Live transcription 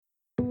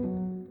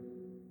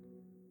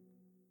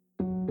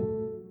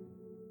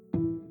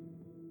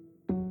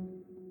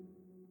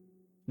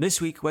This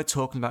week we're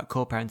talking about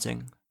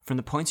co-parenting from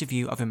the point of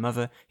view of a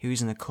mother who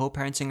is in a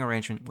co-parenting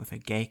arrangement with a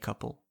gay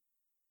couple.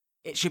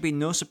 It should be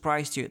no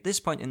surprise to you at this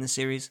point in the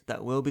series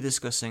that we'll be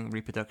discussing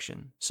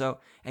reproduction. So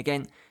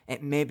again,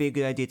 it may be a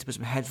good idea to put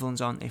some headphones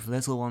on if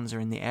little ones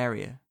are in the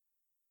area.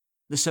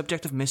 The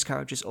subject of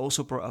miscarriage is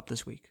also brought up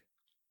this week.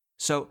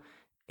 So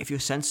if you're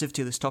sensitive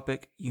to this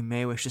topic, you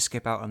may wish to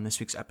skip out on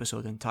this week's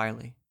episode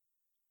entirely.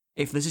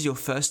 If this is your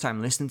first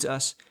time listening to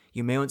us,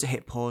 you may want to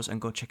hit pause and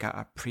go check out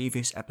our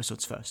previous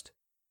episodes first.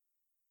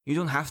 You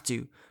don't have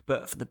to,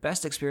 but for the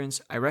best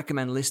experience, I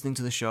recommend listening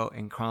to the show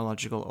in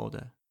chronological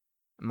order.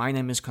 My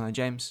name is Connor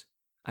James,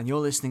 and you're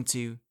listening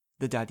to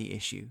The Daddy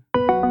Issue.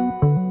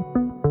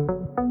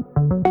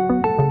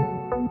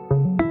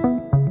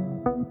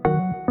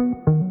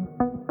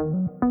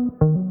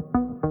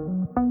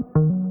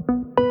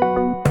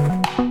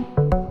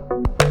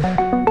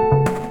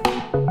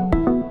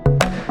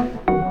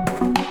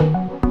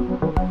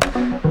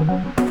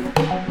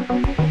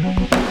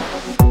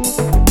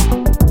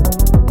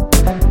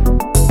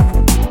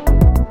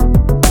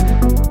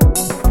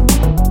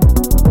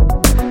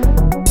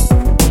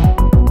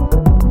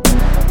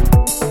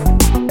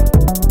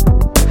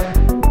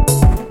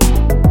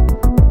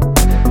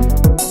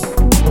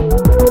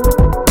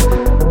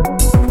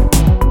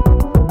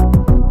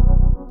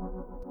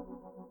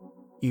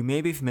 You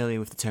may be familiar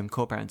with the term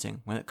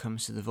co-parenting when it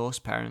comes to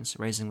divorced parents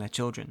raising their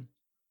children.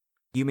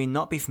 You may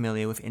not be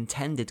familiar with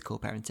intended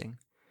co-parenting,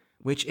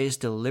 which is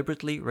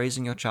deliberately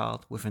raising your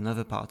child with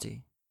another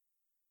party.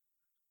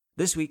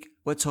 This week,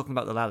 we're talking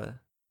about the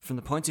latter, from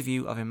the point of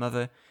view of a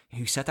mother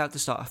who set out to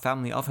start a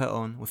family of her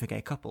own with a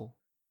gay couple.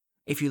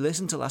 If you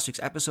listened to last week's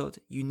episode,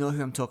 you know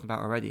who I'm talking about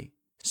already,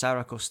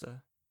 Sara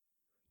Coster,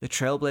 the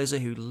trailblazer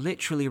who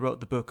literally wrote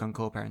the book on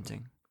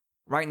co-parenting.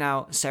 Right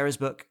now, Sarah's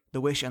book,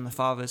 The Wish and the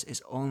Fathers,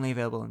 is only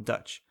available in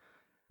Dutch,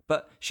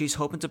 but she's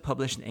hoping to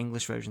publish an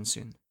English version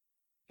soon.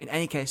 In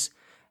any case,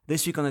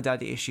 this week on The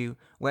Daddy Issue,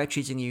 we're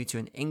treating you to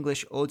an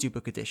English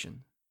audiobook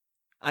edition.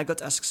 I got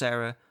to ask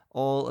Sarah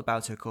all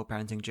about her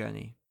co-parenting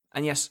journey,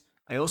 and yes,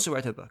 I also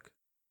read her book.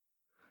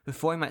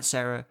 Before I met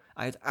Sarah,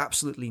 I had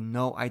absolutely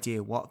no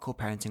idea what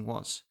co-parenting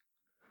was.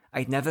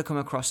 I'd never come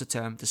across the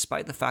term,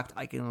 despite the fact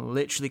I can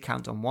literally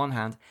count on one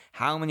hand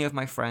how many of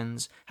my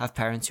friends have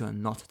parents who are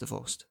not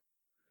divorced.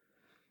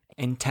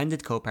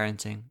 Intended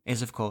co-parenting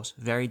is, of course,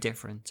 very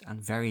different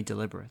and very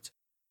deliberate.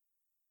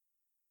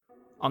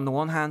 On the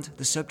one hand,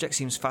 the subject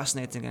seems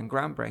fascinating and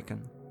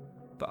groundbreaking,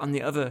 but on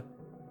the other,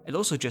 it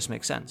also just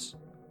makes sense.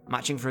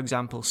 Matching, for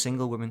example,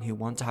 single women who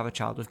want to have a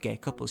child with gay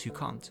couples who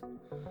can't,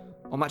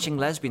 or matching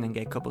lesbian and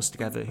gay couples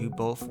together who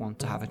both want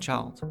to have a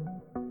child.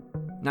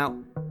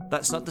 Now,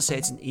 that's not to say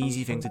it's an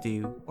easy thing to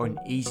do or an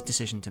easy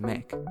decision to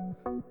make,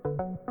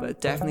 but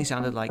it definitely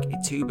sounded like a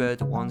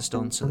two-bird,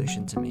 one-stone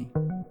solution to me.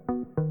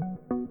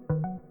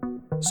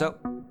 So,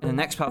 in the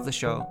next part of the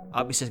show,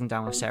 I'll be sitting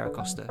down with Sara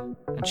Coster,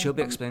 and she'll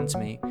be explaining to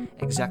me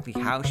exactly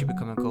how she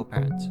became a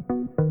co-parent.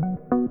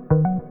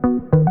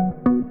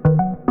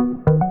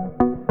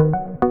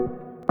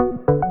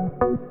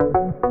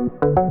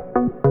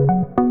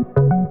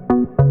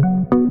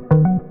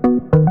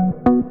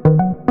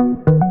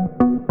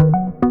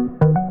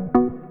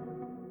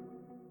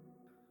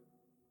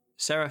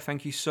 Sara,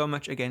 thank you so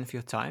much again for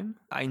your time.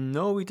 I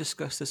know we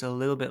discussed this a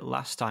little bit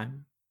last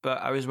time, but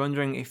I was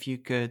wondering if you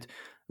could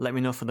let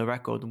me know for the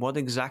record, what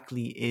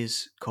exactly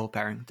is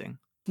co-parenting?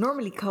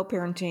 Normally,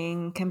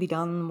 co-parenting can be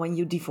done when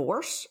you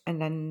divorce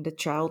and then the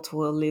child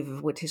will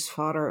live with his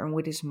father and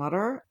with his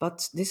mother.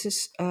 But this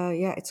is,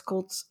 it's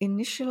called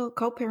initial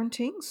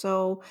co-parenting.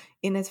 So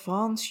in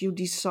advance, you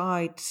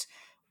decide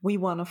we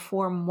want to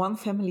form one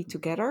family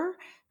together,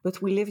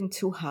 but we live in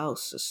two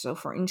houses. So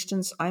for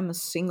instance, I'm a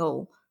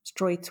single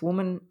straight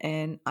woman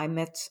and I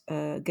met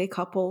a gay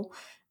couple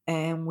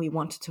and we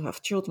wanted to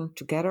have children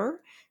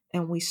together.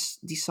 And we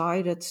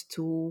decided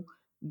to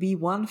be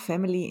one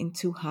family in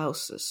two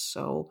houses.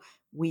 So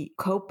we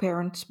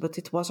co-parent, but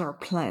it was our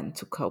plan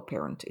to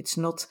co-parent. It's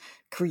not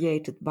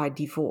created by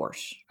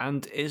divorce.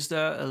 And is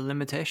there a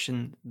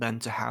limitation then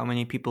to how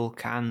many people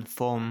can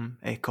form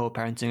a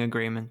co-parenting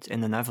agreement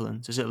in the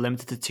Netherlands? Is it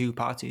limited to two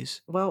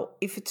parties? Well,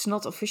 if it's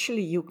not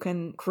officially, you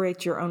can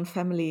create your own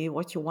family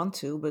what you want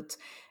to, but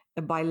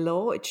by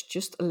law, it's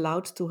just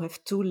allowed to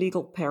have two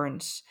legal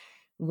parents.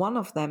 One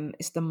of them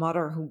is the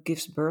mother who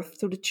gives birth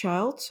to the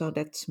child, so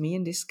that's me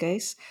in this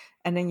case.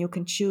 And then you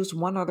can choose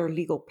one other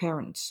legal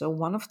parent. So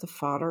one of the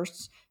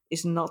fathers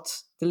is not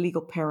the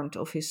legal parent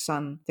of his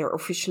son. They're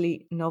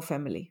officially no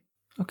family.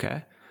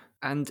 Okay.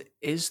 And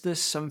is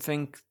this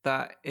something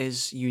that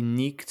is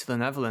unique to the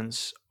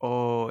Netherlands,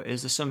 or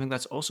is this something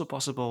that's also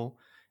possible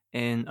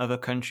in other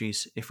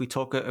countries? If we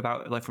talk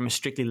about like from a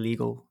strictly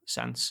legal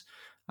sense,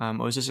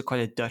 or is this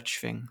quite a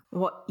Dutch thing?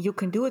 Well, you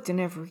can do it in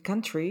every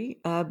country,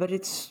 but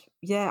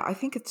I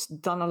think it's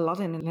done a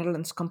lot in the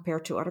Netherlands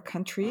compared to other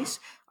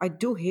countries. I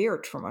do hear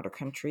it from other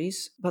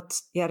countries,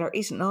 but there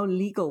is no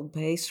legal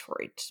base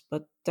for it.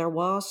 But there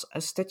was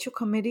a statute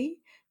committee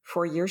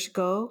 4 years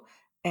ago,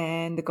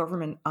 and the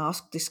government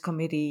asked this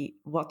committee,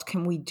 what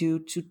can we do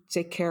to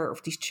take care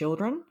of these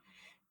children?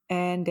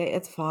 And they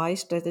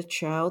advise that a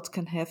child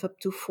can have up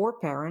to 4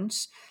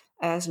 parents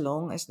as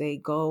long as they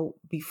go,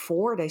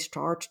 before they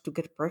start to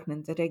get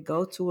pregnant, that they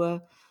go to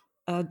a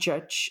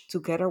judge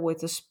together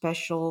with a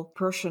special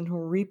person who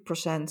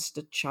represents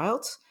the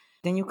child.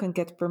 Then you can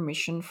get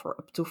permission for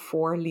up to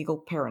 4 legal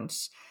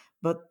parents.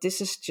 But this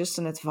is just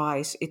an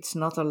advice. It's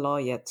not a law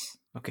yet.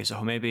 Okay,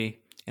 so maybe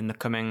in the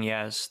coming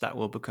years that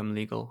will become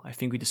legal. I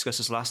think we discussed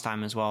this last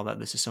time as well, that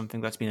this is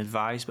something that's been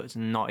advised, but it's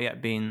not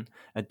yet been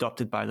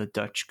adopted by the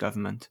Dutch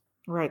government.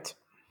 Right.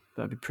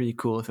 That'd be pretty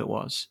cool if it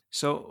was.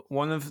 So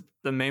one of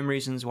the main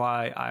reasons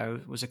why I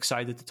was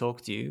excited to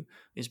talk to you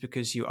is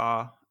because you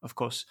are, of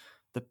course,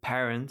 the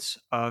parents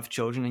of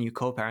children and you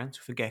co-parent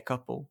with a gay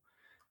couple.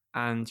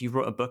 And you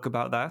wrote a book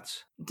about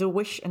that. The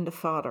Wish and the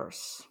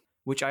Fathers.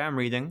 Which I am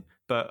reading,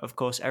 but of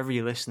course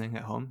everybody listening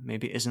at home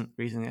maybe isn't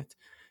reading it.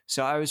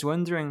 So I was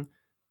wondering,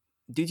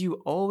 did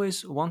you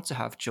always want to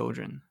have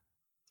children?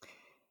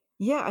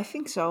 Yeah, I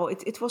think so.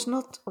 It was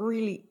not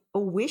really a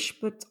wish,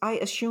 but I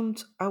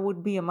assumed I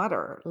would be a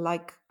mother.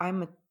 Like,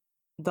 I'm a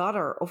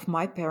daughter of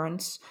my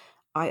parents,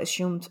 I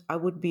assumed I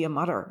would be a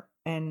mother.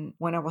 And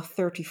when I was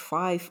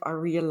 35, I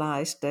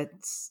realized that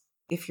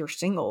if you're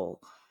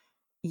single,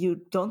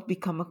 you don't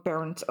become a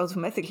parent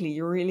automatically.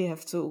 You really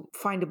have to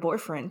find a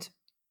boyfriend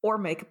or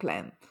make a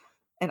plan.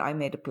 And I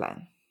made a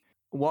plan.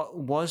 What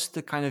was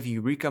the kind of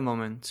eureka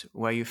moment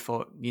where you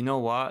thought, you know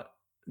what,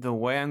 the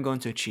way I'm going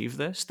to achieve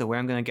this, the way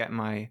I'm going to get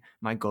my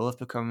goal of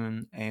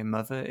becoming a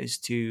mother is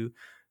to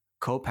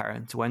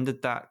co-parent? When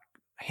did that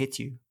hit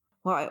you?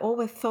 Well, I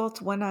always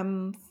thought when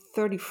I'm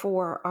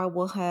 34, I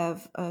will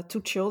have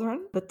 2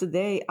 children. But the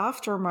day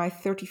after my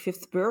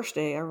 35th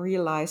birthday, I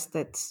realized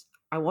that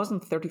I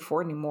wasn't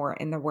 34 anymore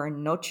and there were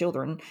no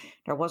children.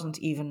 There wasn't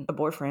even a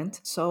boyfriend.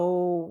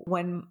 So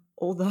when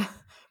all the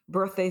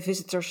birthday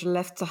visitors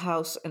left the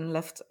house and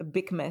left a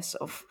big mess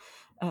of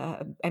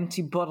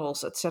empty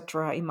bottles,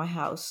 etc., in my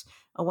house,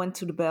 I went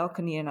to the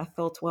balcony and I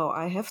thought, well,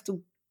 I have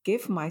to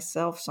give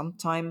myself some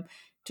time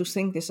to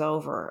think this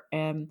over.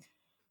 And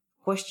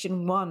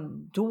question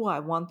one, do I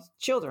want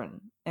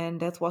children? And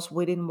that was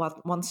within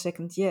 1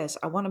 second, yes,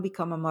 I want to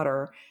become a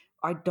mother.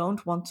 I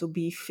don't want to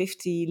be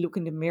 50, look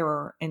in the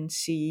mirror and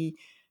see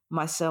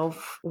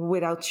myself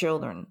without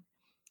children.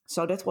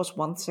 So that was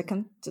 1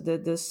 second.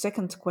 The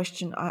second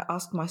question I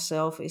asked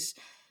myself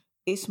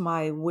is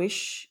my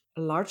wish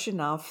large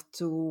enough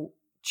to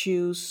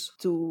choose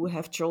to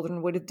have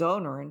children with a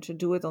donor and to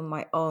do it on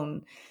my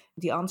own?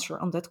 The answer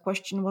on that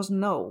question was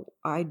no.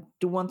 I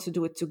do want to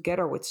do it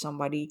together with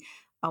somebody.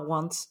 I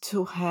want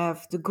to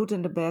have the good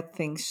and the bad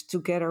things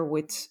together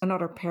with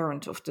another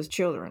parent of the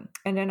children.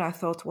 And then I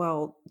thought,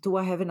 well, do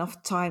I have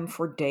enough time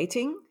for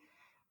dating?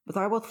 But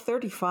I was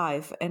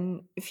 35,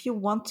 and if you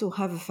want to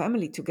have a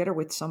family together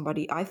with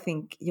somebody, I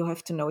think you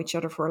have to know each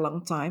other for a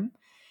long time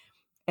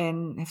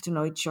and have to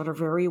know each other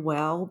very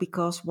well,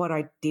 because what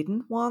I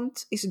didn't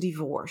want is a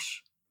divorce.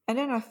 And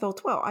then I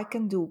thought, well, I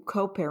can do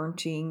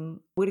co-parenting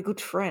with a good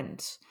friend.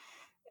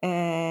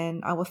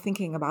 And I was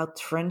thinking about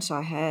friends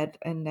I had,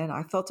 and then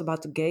I thought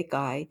about the gay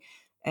guy,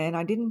 and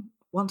I didn't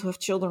want to have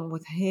children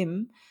with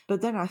him.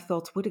 But then I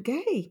thought, with a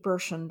gay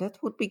person, that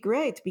would be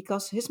great,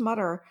 because his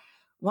mother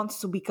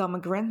wants to become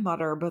a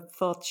grandmother, but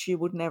thought she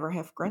would never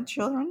have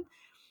grandchildren.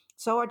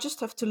 So I just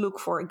have to look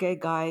for a gay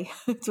guy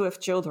to have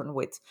children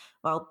with.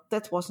 Well,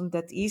 that wasn't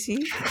that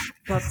easy.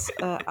 But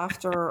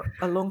after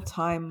a long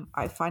time,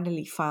 I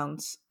finally found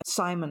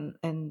Simon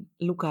and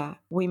Luca.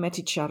 We met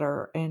each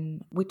other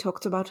and we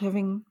talked about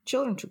having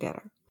children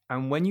together.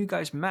 And when you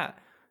guys met,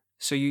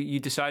 so you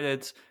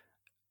decided,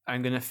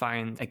 I'm going to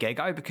find a gay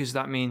guy because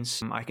that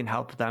means I can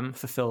help them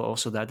fulfill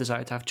also their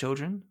desire to have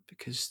children,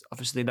 because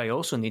obviously they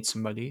also need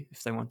somebody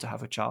if they want to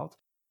have a child.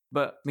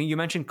 But I mean, you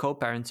mentioned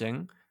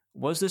co-parenting.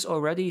 Was this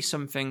already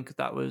something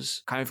that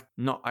was kind of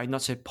I'd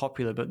not say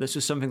popular, but this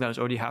was something that was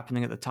already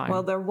happening at the time?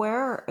 Well, there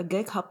were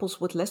gay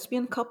couples with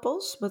lesbian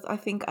couples, but I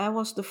think I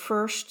was the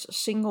first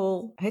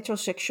single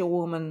heterosexual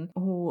woman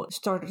who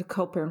started a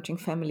co-parenting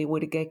family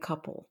with a gay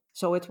couple.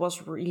 So it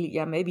was really,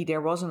 maybe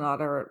there was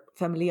another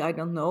family, I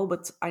don't know,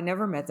 but I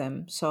never met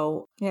them.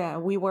 So yeah,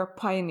 we were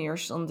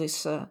pioneers on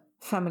this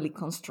family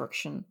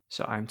construction.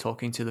 So I'm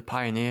talking to the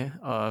pioneer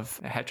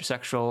of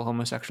heterosexual,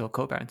 homosexual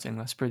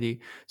co-parenting. It's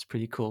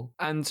pretty cool.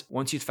 And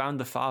once you'd found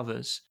the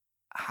fathers,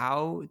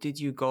 how did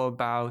you go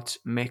about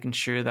making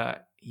sure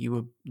that you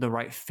were the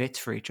right fit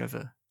for each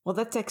other? Well,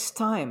 that takes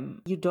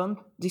time. You don't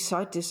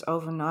decide this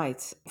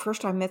overnight.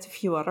 First, I met a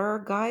few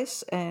other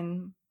guys,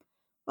 and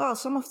well,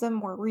 some of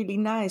them were really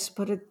nice,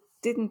 but it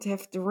didn't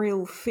have the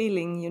real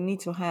feeling you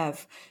need to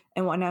have.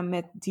 And when I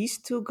met these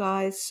 2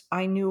 guys,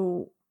 I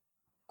knew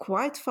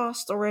quite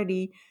fast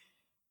already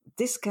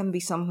this can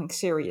be something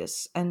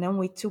serious. And then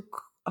we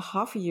took a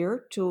half a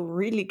year to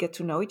really get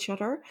to know each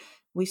other.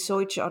 We saw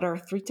each other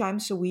 3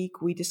 times a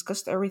week. We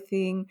discussed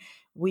everything.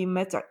 We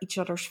met each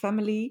other's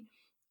family.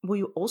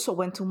 We also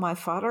went to my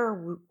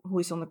father, who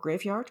is on the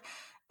graveyard.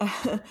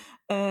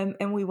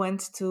 And we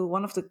went to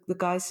one of the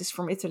guys is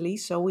from Italy.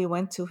 So we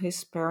went to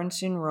his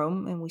parents in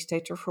Rome and we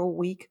stayed there for a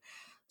week.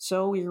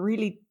 So we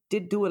really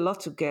did do a lot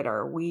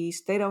together. We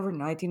stayed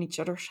overnight in each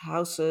other's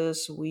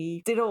houses.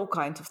 We did all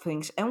kinds of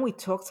things. And we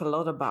talked a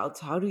lot about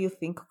how do you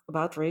think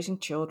about raising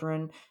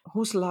children?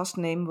 Whose last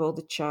name will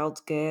the child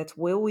get?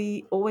 Will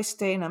we always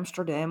stay in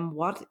Amsterdam?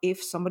 What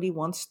if somebody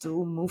wants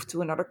to move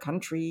to another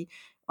country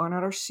or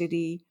another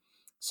city?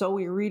 So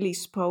we really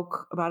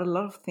spoke about a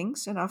lot of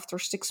things. And after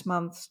 6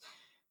 months,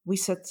 we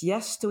said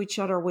yes to each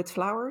other with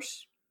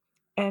flowers.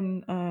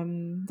 And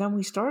then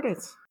we started.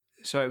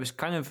 So it was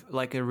kind of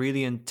like a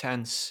really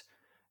intense,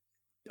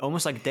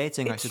 almost like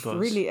dating, I It's suppose.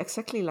 really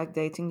exactly like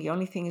dating. The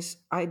only thing is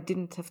I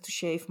didn't have to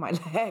shave my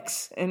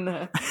legs. And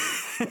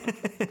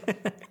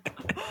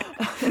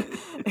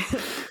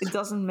it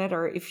doesn't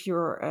matter if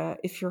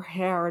your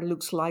hair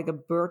looks like a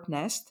bird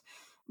nest.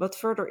 But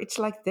further, it's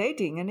like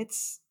dating. And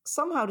it's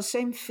somehow the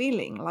same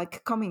feeling,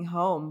 like coming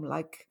home,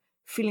 like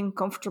feeling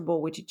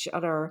comfortable with each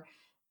other.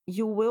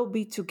 You will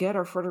be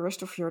together for the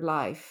rest of your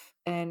life.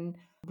 And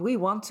we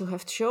want to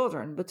have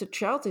children, but the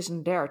child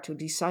isn't there to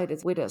decide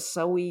it with us.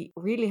 So we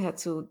really had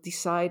to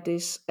decide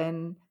this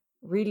and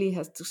really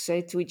had to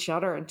say to each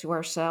other and to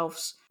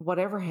ourselves,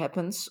 whatever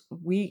happens,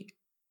 we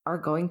are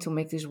going to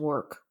make this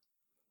work.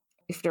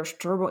 If there's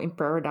trouble in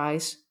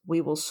paradise,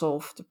 we will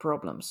solve the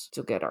problems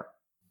together.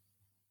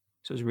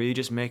 So it was really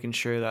just making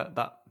sure that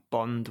that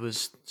bond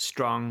was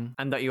strong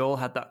and that you all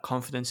had that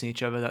confidence in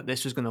each other that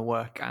this was going to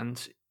work.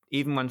 And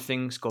even when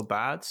things go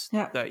bad,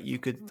 that you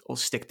could all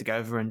stick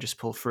together and just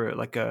pull through it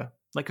like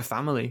a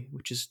family,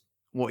 which is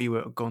what you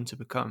were going to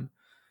become.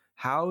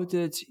 How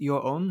did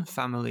your own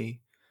family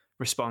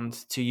respond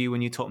to you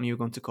when you told me you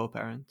were going to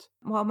co-parent?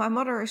 Well, my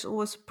mother is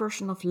always a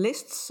person of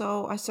lists,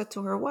 so I said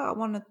to her, well, I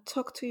want to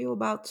talk to you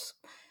about,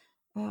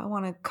 I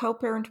want to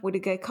co-parent with a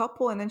gay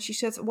couple. And then she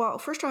said, well,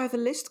 first I have a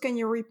list. Can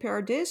you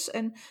repair this?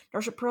 And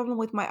there's a problem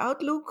with my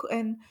Outlook.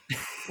 And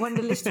when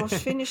the list was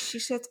finished, she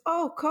said,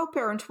 oh,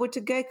 co-parent with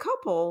a gay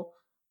couple.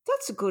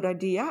 That's a good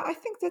idea. I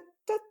think that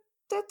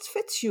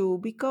fits you,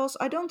 because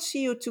I don't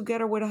see you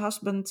together with a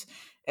husband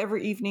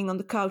every evening on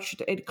the couch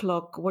at 8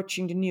 o'clock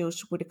watching the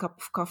news with a cup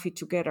of coffee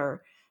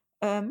together.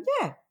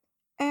 Yeah.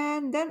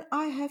 And then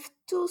I have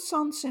 2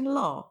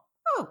 sons-in-law.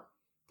 Oh,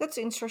 that's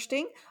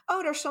interesting.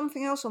 Oh, there's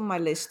something else on my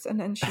list.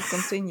 And then she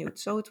continued.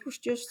 So it was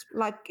just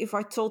like if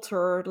I told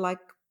her, like,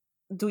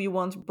 do you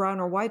want brown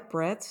or white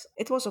bread?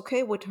 It was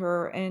okay with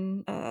her.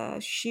 And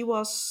she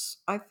was,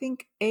 I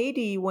think,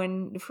 80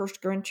 when the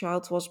first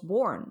grandchild was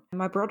born.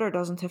 My brother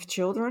doesn't have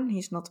children.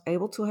 He's not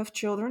able to have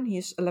children. He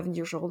is 11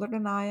 years older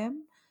than I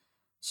am.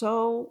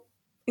 So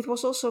it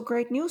was also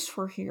great news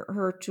for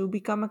her to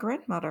become a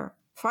grandmother.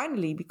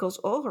 Finally, because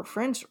all her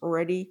friends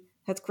already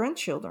had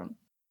grandchildren.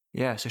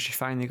 Yeah, so she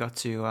finally got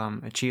to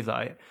achieve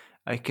that.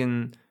 I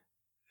can,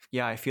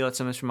 yeah, I feel it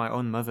sometimes from my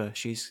own mother.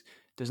 She's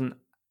doesn't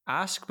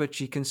ask, but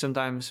she can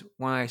sometimes,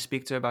 when I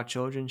speak to her about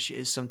children, she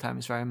is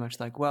sometimes very much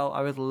like, well,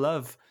 I would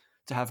love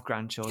to have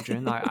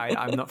grandchildren.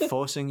 I'm not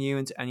forcing you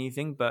into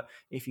anything, but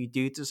if you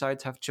do decide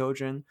to have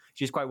children,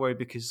 she's quite worried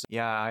because,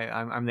 yeah,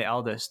 I'm the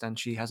eldest and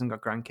she hasn't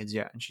got grandkids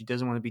yet and she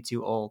doesn't want to be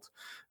too old.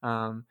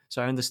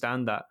 So I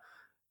understand that.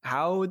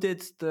 How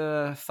did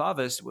the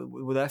fathers,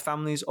 were their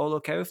families all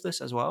okay with this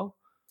as well?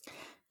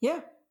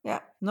 Yeah,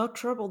 no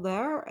trouble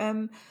there.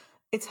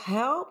 It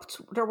helped.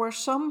 There were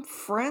some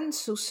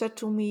friends who said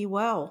to me,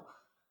 well,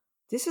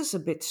 this is a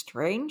bit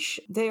strange.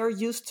 They are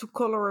used to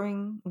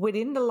coloring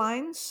within the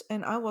lines,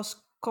 and I was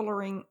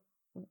coloring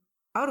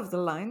out of the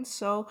lines.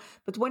 So,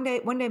 but when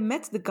they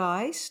met the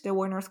guys, they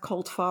were not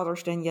called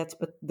fathers then yet,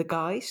 but the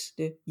guys,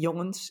 the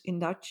jongens in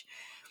Dutch.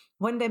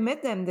 When they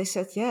met them, they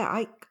said,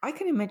 yeah, I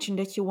can imagine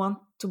that you want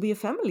to be a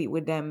family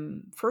with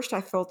them. First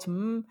I thought,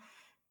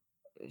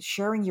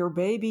 sharing your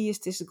baby, is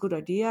this a good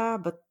idea?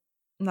 But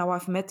now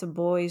I've met the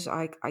boys,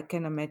 I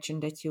can imagine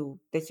that you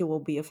will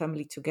be a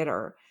family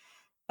together.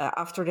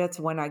 After that,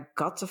 when I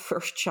got the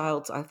first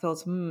child, I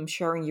thought,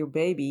 sharing your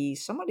baby,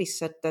 somebody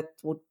said that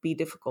would be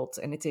difficult,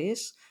 and it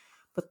is.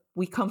 But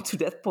we come to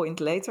that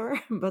point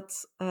later. But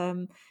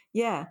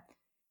yeah,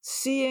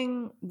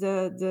 seeing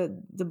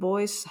the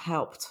boys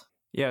helped.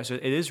 Yeah, so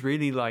it is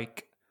really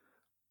like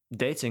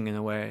dating in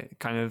a way,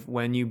 kind of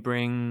when you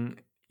bring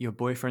your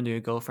boyfriend or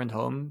your girlfriend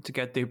home to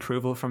get the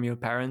approval from your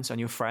parents and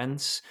your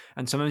friends.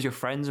 And sometimes your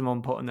friends are more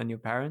important than your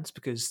parents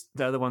because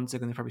they're the ones they're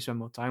going to probably spend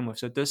more time with.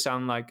 So it does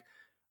sound like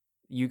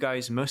you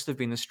guys must have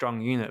been a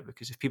strong unit,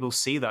 because if people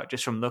see that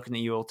just from looking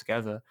at you all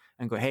together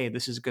and go, hey,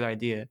 this is a good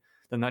idea,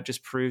 then that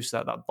just proves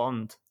that that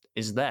bond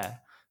is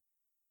there.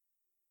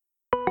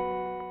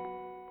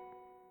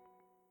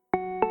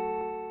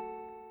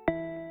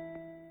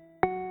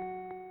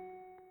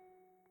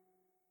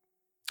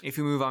 If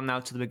we move on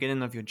now to the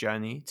beginning of your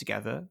journey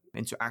together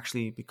into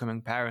actually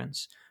becoming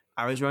parents,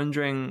 I was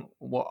wondering,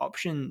 what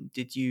option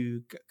did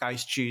you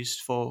guys choose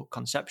for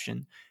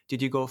conception?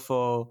 Did you go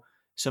for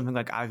something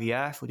like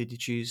IVF, or did you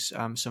choose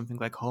something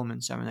like home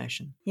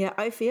insemination? Yeah,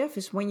 IVF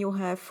is when you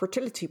have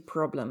fertility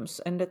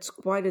problems, and that's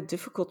quite a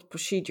difficult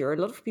procedure. A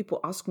lot of people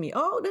ask me,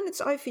 oh, then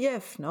it's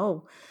IVF.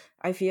 No,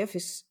 IVF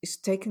is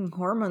taking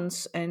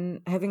hormones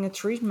and having a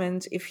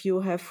treatment if you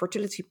have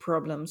fertility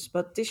problems.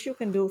 But this you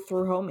can do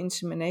through home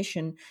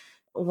insemination.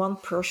 One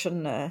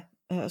person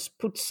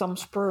put some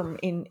sperm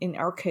in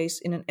our case,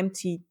 in an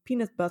empty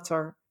peanut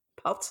butter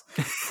pot.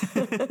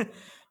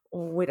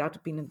 Without the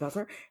peanut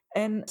butter,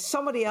 and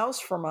somebody else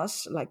from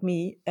us, like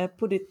me,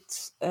 put it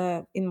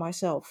in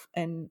myself,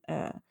 and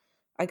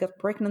I got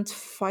pregnant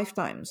 5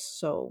 times.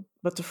 So,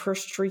 but the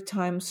first 3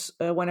 times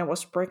when I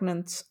was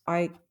pregnant,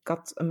 I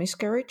got a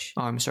miscarriage.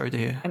 Oh, I'm sorry to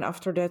hear. And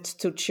after that,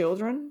 2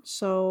 children.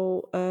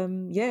 So,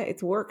 yeah,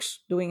 it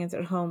works doing it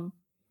at home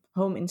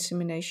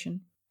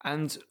insemination.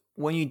 And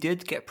when you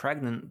did get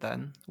pregnant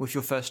then with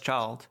your first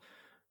child,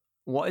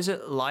 what is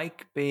it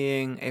like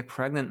being a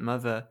pregnant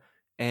mother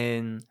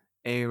in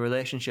a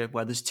relationship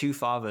where there's 2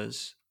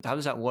 fathers? How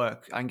does that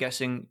work? I'm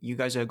guessing you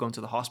guys are going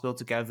to the hospital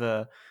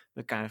together.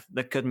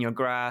 They're cutting your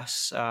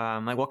grass.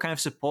 Like, what kind of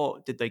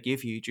support did they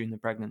give you during the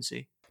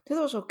pregnancy? That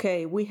was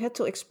okay. We had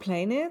to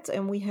explain it,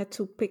 and we had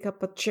to pick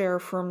up a chair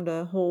from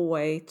the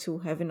hallway to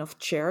have enough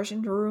chairs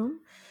in the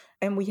room.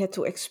 And we had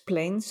to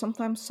explain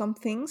sometimes some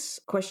things.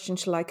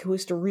 Questions like, who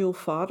is the real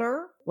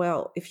father?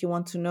 Well, if you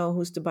want to know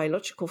who's the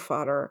biological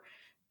father,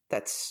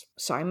 that's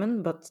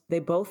Simon, but they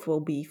both will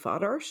be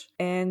fathers.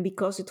 And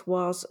because it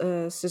was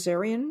a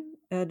cesarean,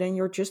 then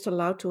you're just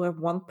allowed to have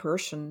one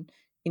person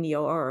in the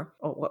OR.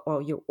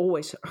 Well, you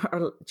always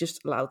are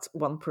just allowed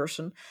one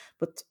person.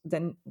 But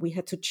then we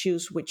had to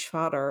choose which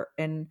father.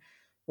 And,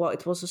 well,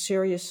 it was a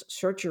serious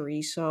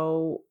surgery.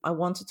 So I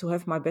wanted to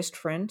have my best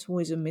friend, who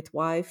is a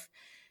midwife,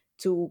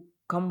 to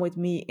come with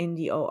me in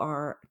the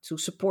OR to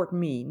support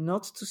me,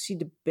 not to see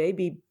the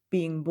baby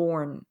being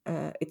born.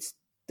 It's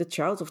the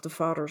child of the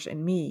fathers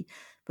and me,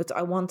 but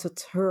I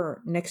wanted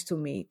her next to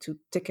me to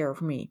take care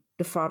of me.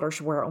 The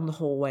fathers were on the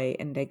hallway,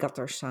 and they got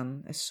their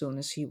son as soon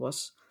as he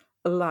was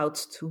allowed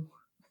to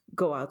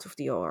go out of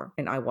the OR,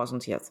 and I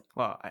wasn't yet.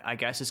 Well, I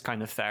guess it's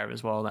kind of fair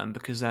as well then,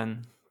 because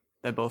then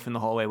they're both in the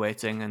hallway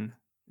waiting and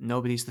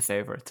nobody's the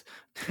favorite.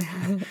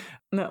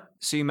 No.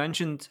 So you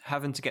mentioned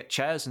having to get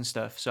chairs and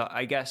stuff. So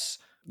I guess,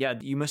 yeah,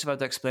 you must have had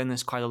to explain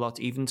this quite a lot,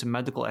 even to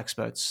medical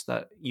experts,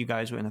 that you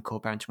guys were in a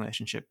co-parenting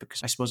relationship,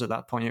 because I suppose at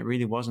that point it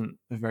really wasn't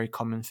a very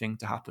common thing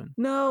to happen.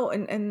 No,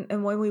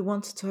 and when we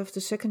wanted to have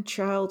the second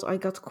child, I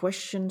got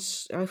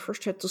questions. I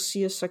first had to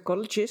see a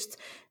psychologist,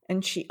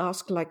 and she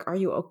asked, like, are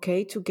you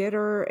okay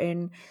together?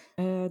 And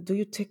do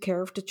you take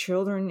care of the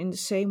children in the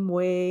same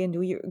way? And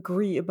do you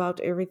agree about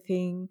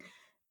everything?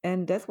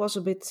 And that was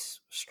a bit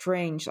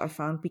strange, I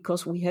found,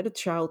 because we had a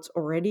child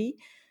already.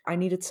 I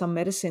needed some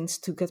medicines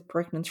to get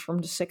pregnant from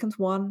the second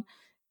one.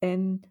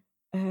 And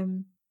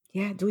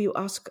do you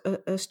ask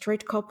a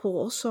straight couple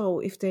also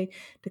if the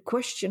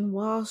question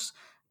was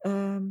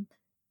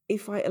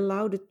if I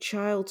allow the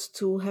child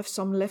to have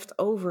some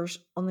leftovers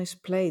on his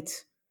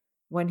plate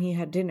when he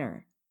had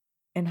dinner,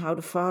 and how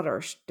the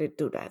fathers did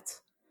do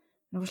that.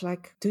 And I was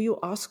like, do you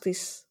ask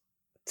this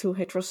to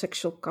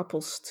heterosexual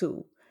couples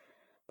too?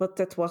 But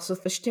that was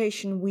a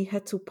station we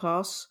had to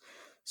pass.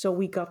 So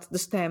we got the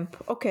stamp,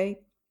 okay,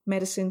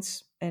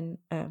 medicines, and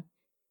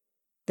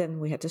then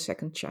we had the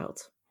second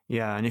child.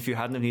 Yeah, and if you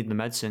hadn't needed the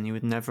medicine, you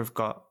would never have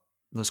got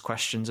those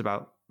questions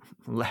about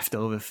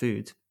leftover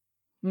food.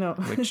 No.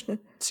 Which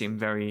seemed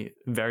very,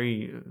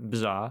 very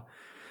bizarre.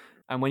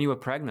 And when you were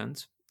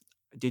pregnant,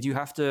 did you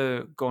have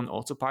to go on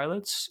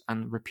autopilot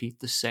and repeat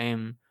the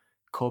same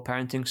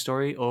co-parenting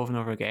story over and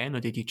over again?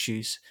 Or did you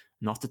choose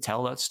not to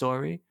tell that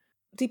story?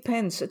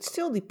 Depends. It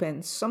still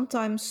depends.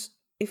 Sometimes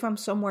if I'm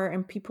somewhere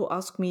and people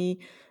ask me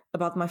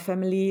about my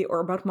family or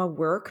about my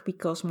work,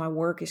 because my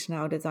work is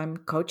now that I'm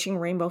coaching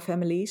rainbow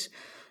families.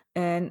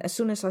 And as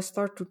soon as I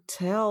start to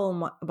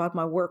tell about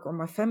my work or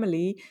my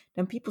family,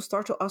 then people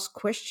start to ask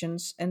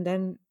questions, and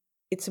then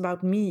it's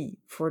about me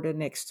for the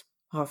next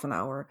half an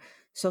hour.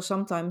 So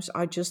sometimes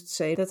I just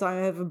say that I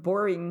have a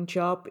boring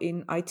job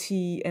in IT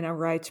and I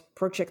write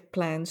project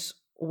plans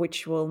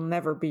which will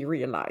never be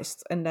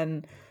realized. And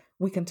then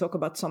we can talk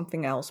about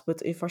something else.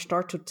 But if I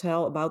start to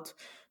tell about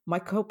my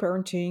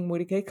co-parenting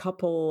with a gay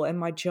couple and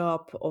my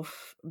job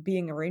of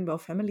being a rainbow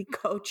family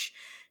coach,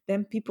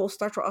 then people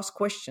start to ask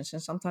questions.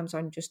 And sometimes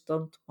I just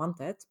don't want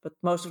that. But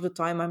most of the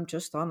time I'm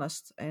just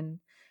honest. And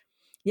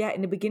yeah,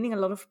 in the beginning, a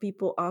lot of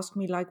people ask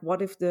me, like,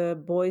 what if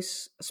the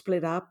boys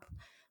split up?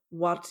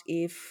 What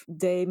if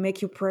they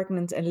make you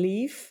pregnant and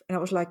leave? And I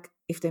was like,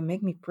 if they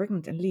make me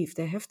pregnant and leave,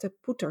 they have to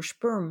put their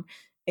sperm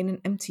in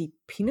an empty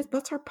peanut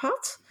butter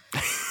pot.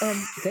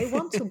 They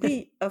want to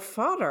be a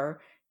father.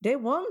 They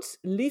won't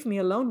leave me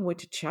alone with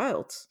the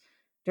child.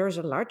 There's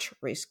a large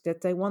risk that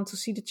they want to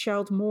see the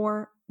child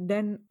more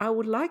than I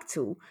would like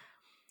to.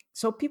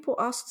 So people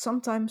ask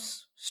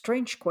sometimes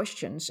strange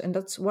questions. And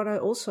that's what I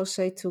also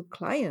say to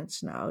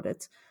clients now,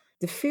 that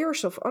the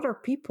fears of other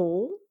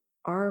people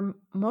are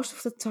most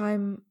of the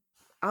time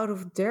out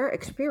of their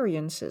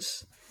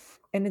experiences.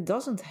 And it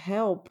doesn't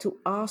help to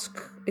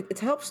ask, it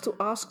helps to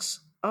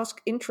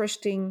ask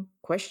interesting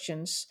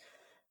questions,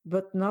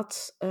 but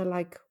not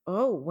like,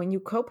 oh, when you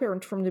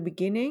co-parent from the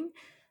beginning,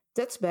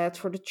 that's bad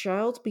for the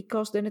child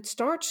because then it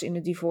starts in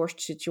a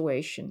divorced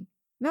situation.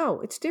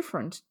 No, it's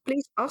different.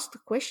 Please ask the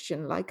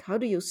question, like, how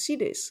do you see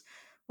this?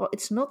 Well,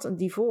 it's not a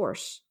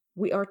divorce.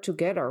 We are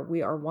together.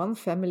 We are one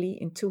family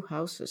in two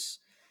houses.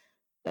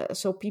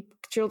 So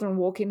children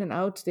walk in and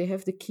out. They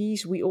have the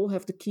keys. We all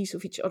have the keys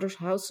of each other's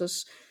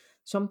houses.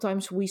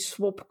 Sometimes we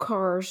swap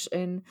cars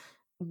and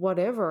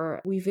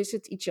whatever. We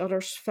visit each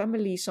other's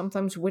family,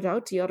 sometimes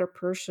without the other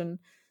person.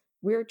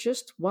 We're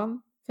just one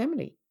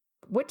family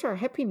with our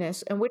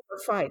happiness and with our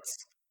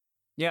fights.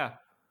 Yeah.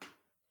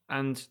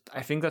 And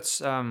I think that's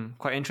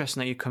quite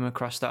interesting that you come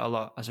across that a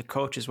lot as a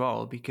coach as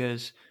well,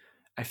 because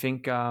I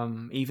think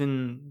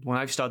even when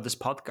I've started this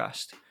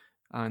podcast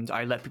and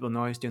I let people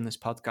know I was doing this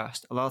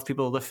podcast, a lot of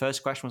people, the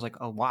first question was like,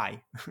 oh,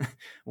 why?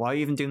 Why are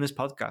you even doing this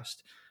podcast?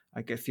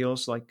 Like, it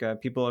feels like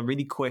people are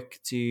really quick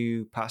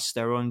to pass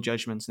their own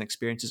judgments and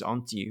experiences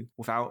onto you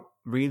without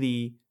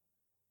really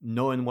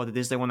knowing what it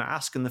is they want to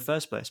ask in the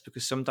first place,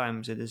 because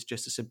sometimes it is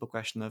just a simple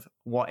question of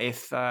what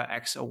if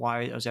X or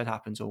Y or Z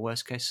happens, or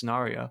worst case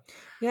scenario.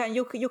 Yeah, and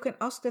you can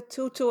ask that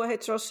too to a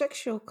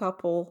heterosexual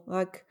couple.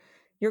 Like,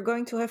 you're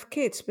going to have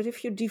kids, but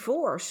if you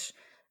divorce,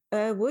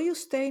 will you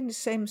stay in the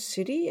same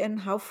city? And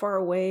how far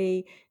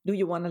away do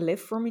you want to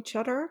live from each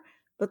other?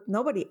 But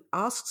nobody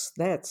asks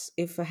that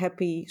if a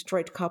happy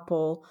straight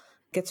couple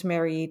gets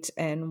married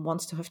and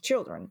wants to have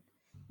children.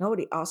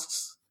 Nobody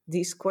asks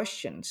these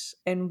questions.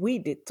 And we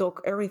did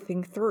talk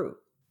everything through.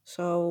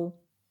 So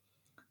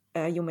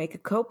you make a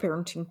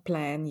co-parenting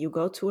plan, you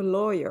go to a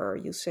lawyer,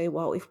 you say,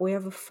 well, if we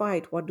have a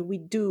fight, what do we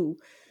do?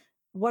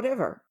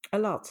 Whatever, a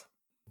lot.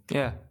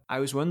 Yeah. I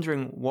was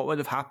wondering what would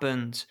have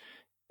happened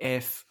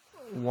if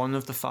one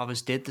of the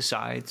fathers did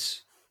decide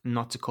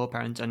not to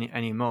co-parent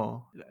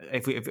anymore.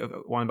 If we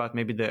one about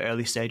maybe the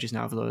early stages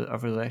now of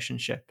a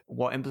relationship,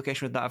 what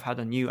implication would that have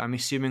had on you? I'm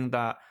assuming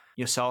that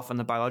yourself and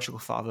the biological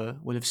father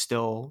would have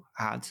still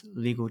had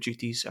legal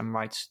duties and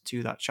rights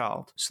to that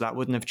child. So that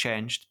wouldn't have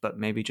changed, but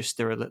maybe just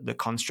the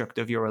construct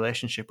of your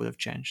relationship would have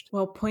changed.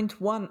 Well, point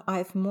one, I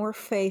have more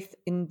faith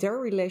in their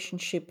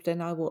relationship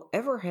than I will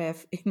ever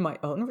have in my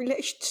own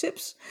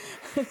relationships.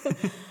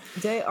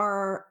 They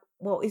are,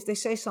 well, if they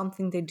say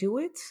something, they do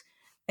it.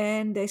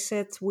 And they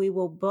said, we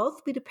will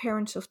both be the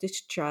parents of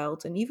this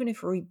child. And even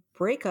if we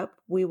break up,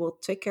 we will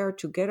take care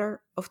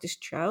together of this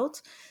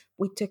child.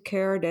 We take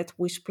care that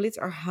we split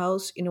our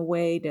house in a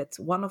way that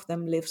one of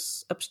them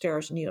lives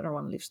upstairs and the other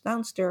one lives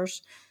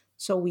downstairs.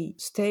 So we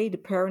stay the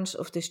parents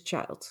of this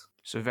child.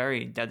 So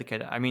very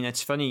dedicated. I mean,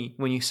 it's funny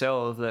when you say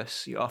all of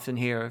this, you often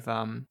hear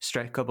of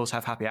straight couples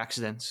have happy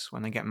accidents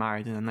when they get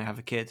married and then they have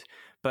a kid.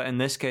 But in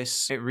this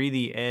case, it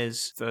really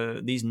is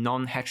for these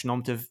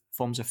non-heteronormative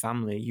forms of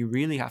family. You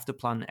really have to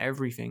plan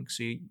everything.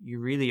 So you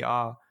really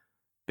are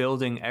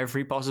building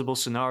every possible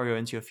scenario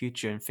into your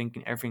future and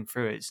thinking everything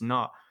through. It's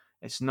not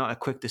a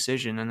quick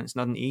decision and it's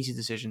not an easy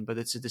decision, but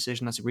it's a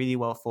decision that's really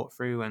well thought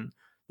through. And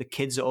the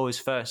kids are always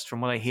first.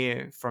 From what I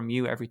hear from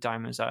you every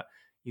time is that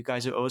you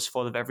guys have always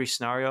thought of every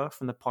scenario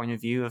from the point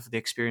of view of the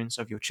experience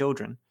of your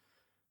children.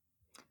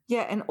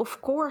 Yeah, and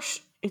of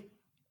course,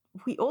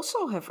 we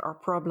also have our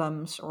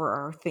problems or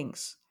our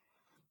things.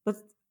 But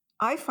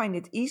I find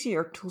it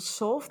easier to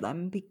solve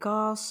them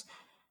because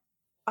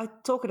I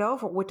talk it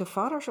over with the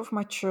fathers of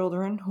my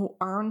children who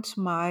aren't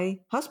my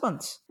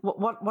husbands.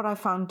 What I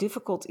found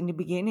difficult in the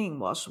beginning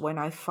was when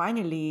I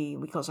finally,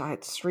 because I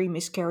had 3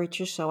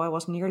 miscarriages, so I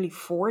was nearly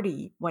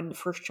 40 when the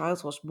first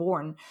child was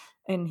born,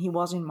 and he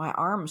was in my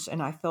arms,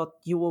 and I thought,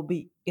 you will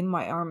be in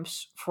my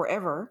arms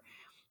forever,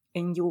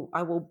 and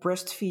I will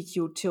breastfeed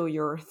you till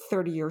you're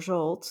 30 years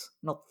old,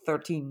 not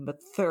 13, but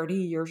 30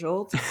 years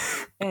old.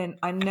 And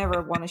I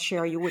never want to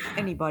share you with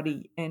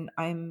anybody. And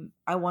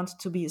I want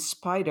to be a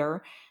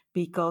spider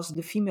because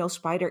the female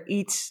spider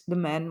eats the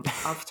man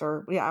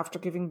after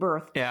giving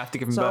birth. Yeah, after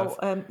giving birth.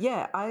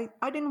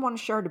 I didn't want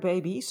to share the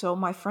baby. So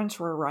my friends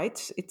were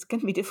right. It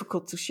can be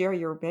difficult to share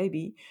your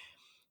baby.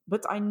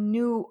 But I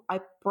knew I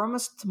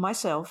promised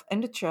myself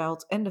and the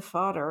child and the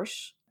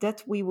fathers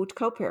that we would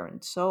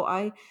co-parent. So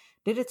I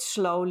did it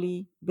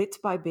slowly, bit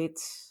by bit,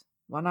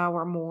 1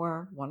 hour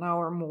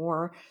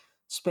more,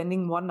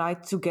 spending one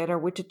night together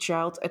with the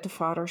child at the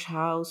father's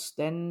house.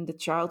 Then the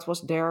child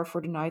was there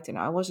for the night and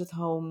I was at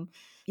home.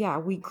 Yeah,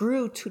 we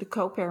grew to the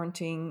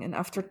co-parenting. And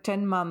after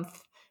 10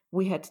 months,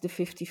 we had the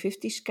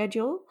 50-50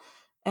 schedule.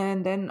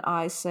 And then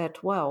I said,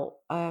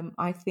 well,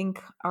 I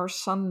think our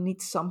son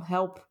needs some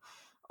help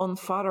on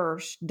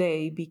Father's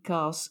Day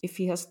because if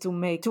he has to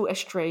make 2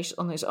 ashtrays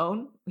on his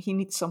own, he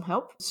needs some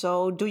help.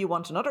 So do you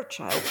want another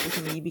child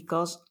with me?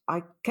 Because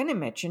I can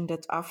imagine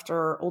that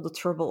after all the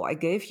trouble I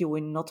gave you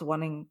in not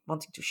wanting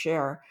to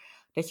share,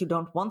 that you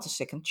don't want a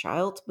second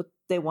child, but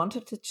they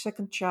wanted a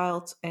second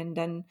child. And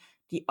then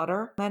the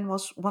other man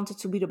wanted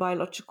to be the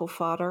biological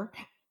father.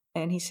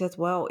 And he said,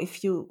 well,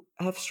 if you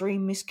have 3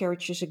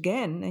 miscarriages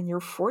again and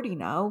you're 40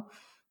 now,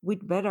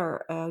 we'd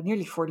better,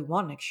 nearly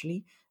 41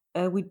 actually,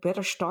 we'd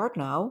better start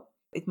now.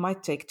 It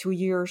might take 2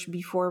 years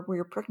before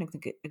we're pregnant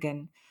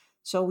again.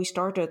 So we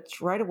started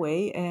right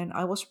away, and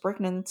I was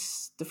pregnant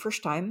the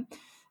first time.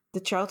 The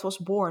child was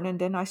born, and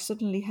then I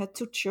suddenly had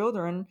 2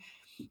 children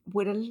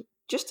with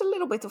just a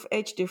little bit of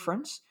age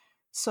difference.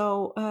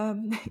 So,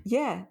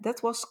 yeah,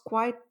 that was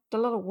quite a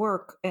lot of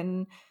work.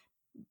 And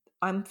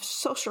I'm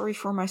so sorry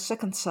for my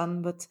second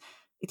son, but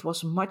it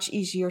was much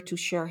easier to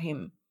share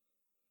him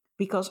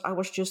because I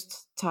was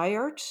just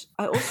tired.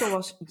 I also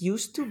was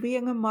used to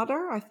being a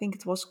mother. I think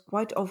it was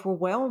quite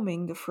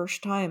overwhelming the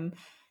first time.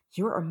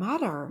 You're a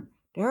mother.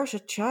 There's a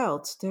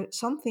child.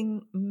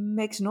 Something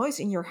makes noise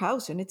in your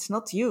house, and it's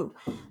not you.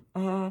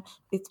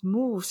 It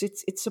moves.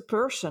 It's a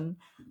person.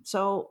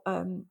 So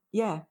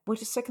yeah, with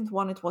the second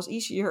one, it was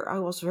easier. I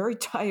was very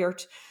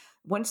tired.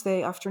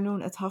 Wednesday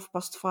afternoon at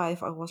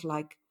 5:30, I was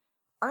like,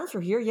 "Aren't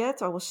you here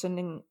yet?" I was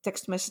sending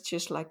text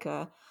messages like,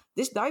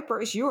 "This diaper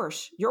is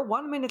yours. You're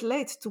 1 minute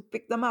late to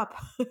pick them up."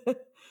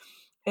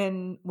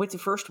 And with the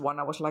first one,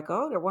 I was like,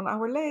 "Oh, they're 1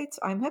 hour late.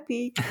 I'm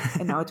happy."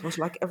 And now it was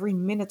like every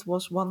minute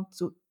was one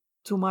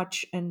too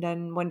much. And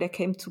then when they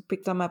came to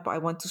pick them up, I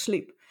went to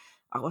sleep.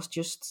 I was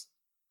just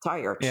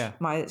tired. Yeah.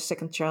 My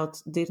second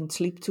child didn't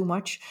sleep too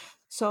much.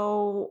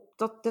 So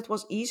that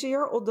was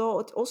easier, although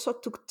it also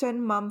took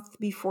 10 months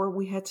before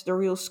we had the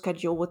real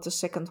schedule with the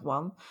second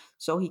one.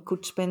 So he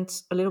could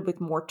spend a little bit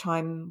more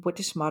time with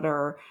his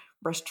mother,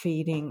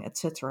 breastfeeding,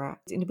 etc.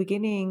 In the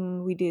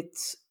beginning, we did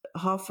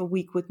half a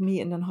week with me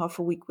and then half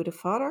a week with the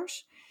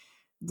fathers.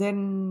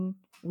 Then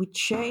we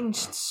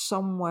changed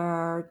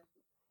somewhere,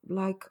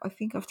 like I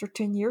think after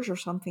 10 years or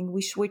something,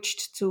 we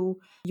switched to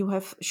you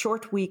have a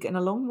short week and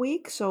a long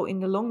week. So in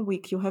the long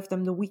week, you have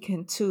them the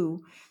weekend too.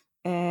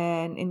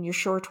 And in your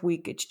short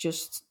week, it's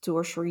just 2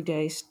 or 3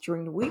 days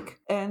during the week.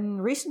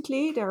 And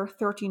recently, they're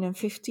 13 and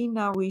 15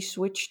 now. We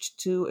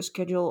switched to a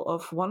schedule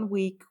of 1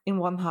 week in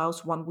one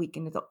house, 1 week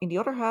in the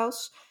other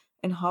house.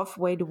 And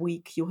halfway the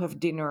week, you have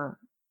dinner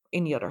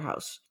in the other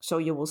house. So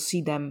you will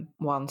see them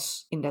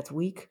once in that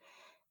week.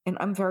 And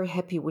I'm very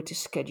happy with this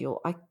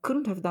schedule. I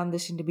couldn't have done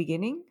this in the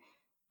beginning.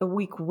 A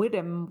week with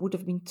them would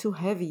have been too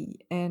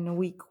heavy, and a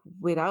week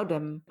without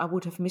them, I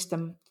would have missed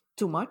them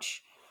too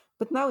much.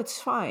 But now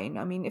it's fine.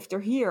 I mean, if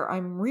they're here,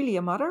 I'm really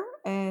a mother.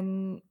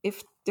 And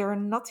if they're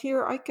not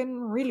here, I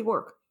can really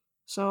work.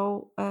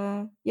 So,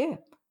 yeah,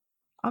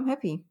 I'm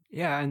happy.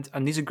 Yeah,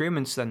 and these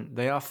agreements then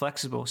they are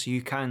flexible, so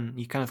you can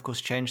of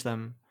course change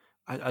them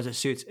as it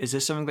suits. Is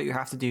this something that you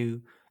have to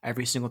do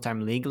every single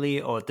time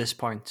legally, or at this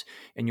point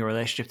in your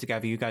relationship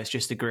together, you guys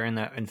just agree on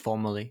that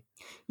informally?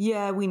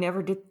 Yeah, we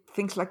never did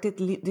things like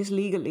this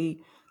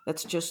legally.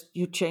 That's just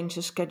you change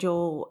the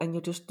schedule and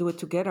you just do it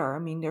together. I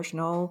mean, there's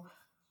no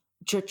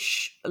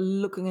judge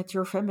looking at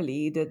your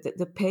family.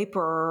 The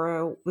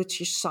paper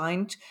which is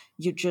signed,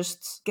 you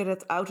just get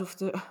it out of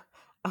the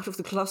out of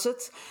the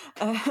closet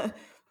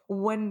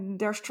when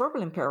there's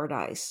trouble in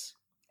paradise.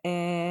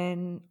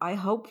 And I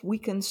hope we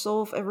can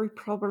solve every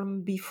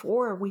problem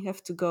before we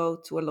have to go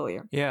to a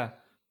lawyer. Yeah.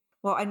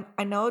 Well,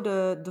 I know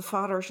the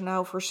fathers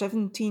now for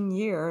 17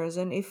 years,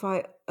 and if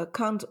I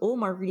count all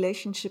my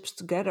relationships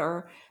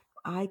together,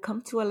 I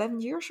come to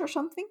 11 years or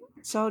something.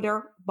 So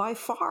they're by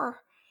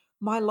far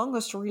my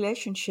longest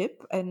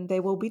relationship, and they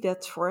will be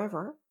that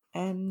forever.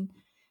 And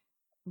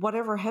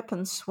whatever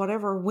happens,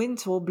 whatever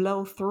wind will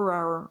blow through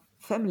our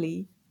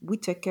family, we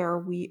take care.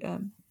 We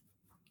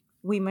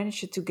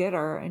manage it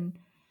together, and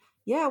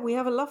yeah, we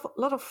have a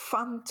lot of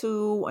fun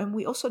too. And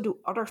we also do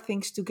other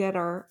things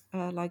together,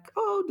 like,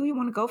 oh, do you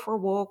want to go for a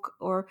walk?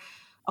 Or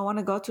I want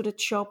to go to the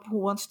shop. Who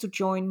wants to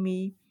join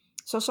me?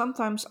 So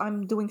sometimes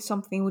I'm doing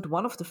something with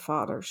one of the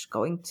fathers,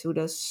 going to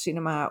the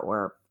cinema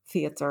or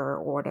theater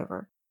or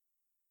whatever.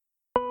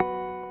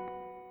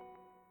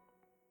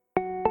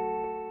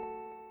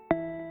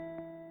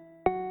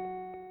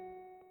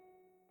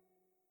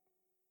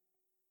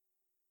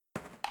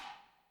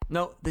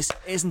 No, this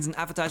isn't an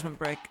advertisement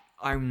break.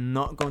 I'm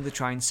not going to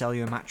try and sell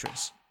you a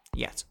mattress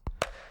yet.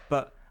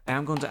 But I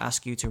am going to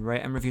ask you to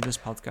rate and review this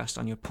podcast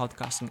on your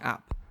podcasting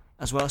app,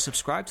 as well as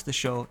subscribe to the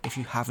show if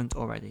you haven't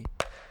already.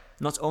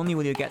 Not only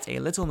will you get a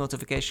little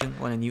notification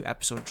when a new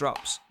episode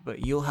drops,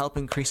 but you'll help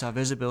increase our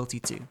visibility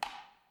too.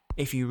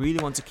 If you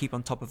really want to keep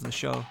on top of the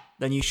show,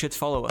 then you should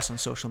follow us on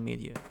social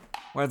media.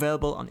 We're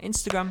available on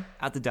Instagram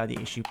at the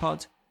Daddy Issue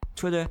Pod,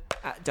 Twitter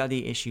at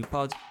Daddy Issue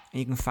Pod, and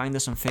you can find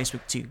us on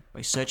Facebook too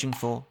by searching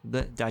for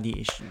The Daddy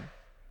Issue.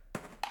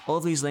 All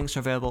of these links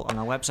are available on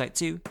our website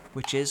too,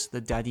 which is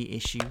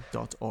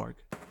thedaddyissue.org.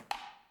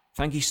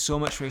 Thank you so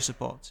much for your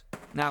support.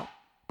 Now,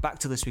 back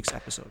to this week's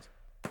episode.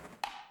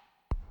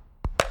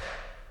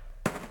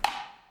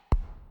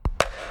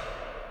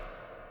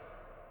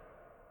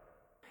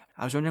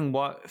 I was wondering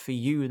what, for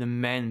you, the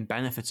main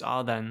benefits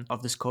are then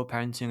of this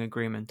co-parenting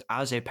agreement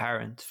as a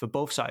parent for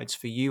both sides,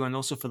 for you and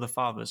also for the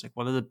fathers. Like,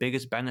 what are the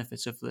biggest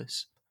benefits of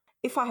this?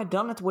 If I had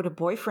done it with a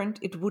boyfriend,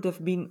 it would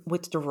have been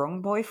with the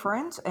wrong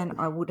boyfriend, and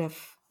I would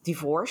have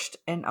divorced,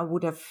 and I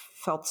would have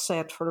felt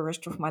sad for the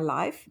rest of my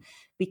life,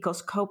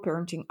 because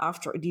co-parenting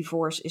after a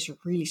divorce is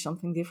really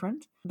something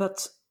different.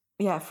 But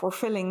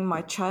fulfilling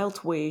my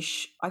child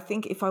wish. I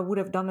think if I would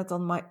have done it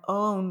on my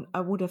own,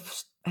 I would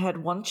have had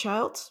one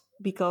child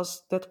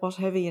because that was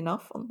heavy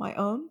enough on my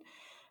own.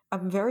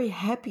 I'm very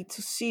happy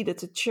to see that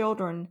the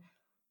children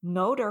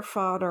know their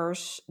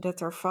fathers, that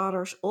their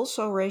fathers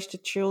also raise the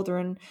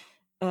children.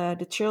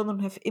 The children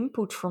have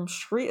input from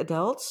 3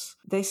 adults.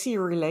 They see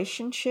a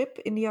relationship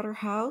in the other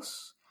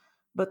house.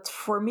 But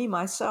for me,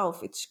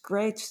 myself, it's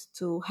great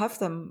to have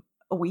them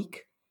a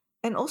week,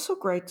 and also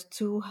great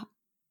to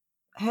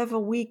have a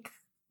week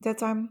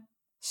that I'm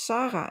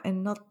Sarah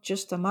and not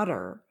just a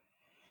mother.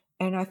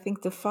 And I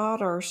think the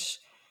fathers,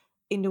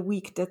 in the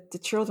week that the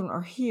children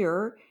are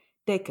here,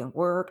 they can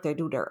work, they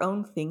do their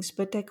own things,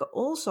 but they can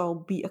also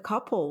be a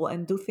couple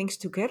and do things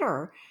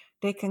together.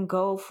 They can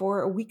go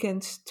for a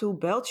weekend to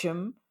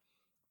Belgium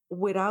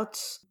without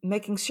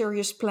making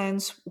serious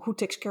plans who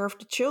takes care of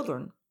the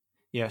children.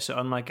 Yeah, so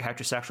unlike a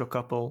heterosexual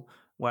couple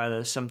where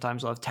there's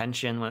sometimes a lot of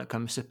tension when it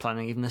comes to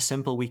planning even a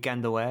simple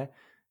weekend away,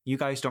 you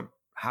guys don't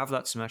have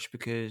that so much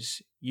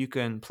because you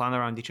can plan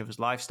around each other's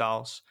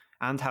lifestyles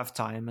and have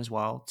time as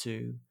well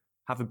to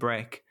have a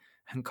break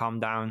and calm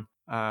down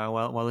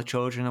while the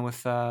children are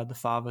with the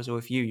fathers or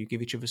with you. You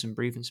give each other some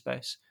breathing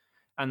space.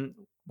 And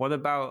what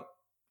about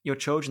your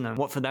children then?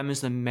 What for them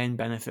is the main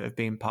benefit of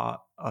being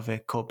part of a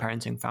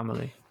co-parenting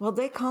family? Well,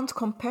 they can't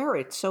compare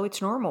it, so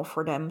it's normal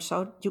for them.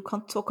 So you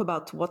can't talk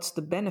about what's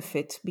the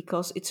benefit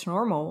because it's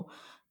normal.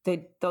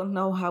 They don't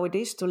know how it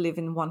is to live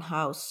in one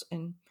house.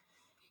 And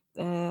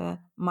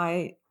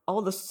my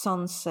oldest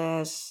son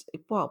says,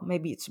 well,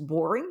 maybe it's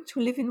boring to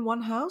live in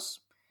one house.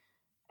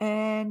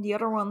 And the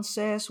other one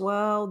says,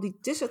 well, the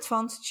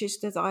disadvantage is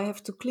that I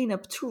have to clean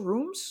up 2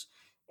 rooms.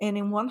 And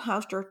in one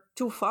house, there are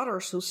 2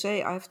 fathers who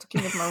say I have to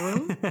clean up my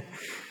room.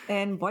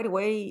 And by the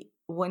way,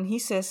 when he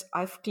says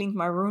I've cleaned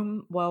my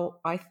room, well,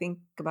 I think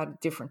about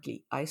it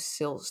differently. I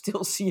still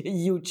see a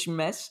huge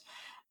mess.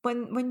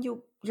 When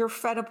you're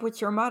fed up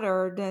with your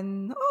mother,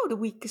 then the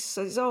week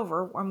is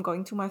over. I'm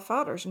going to my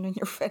father's, and then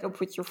you're fed up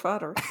with your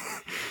father.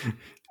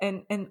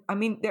 and I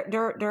mean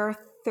they're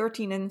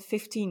 13 and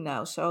 15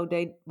 now, so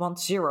they want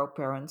 0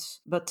 parents.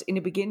 But in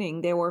the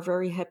beginning, they were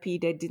very happy.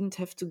 They didn't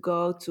have to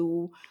go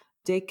to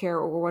daycare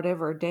or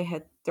whatever.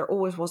 There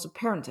always was a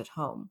parent at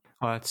home.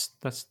 Well,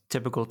 that's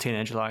typical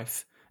teenage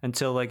life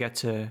until they get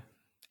to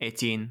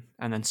 18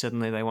 and then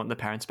suddenly they want the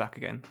parents back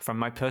again. From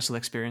my personal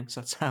experience,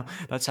 that's how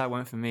it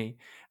went for me.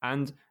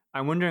 And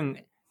I'm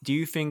wondering, do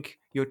you think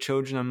your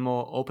children are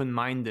more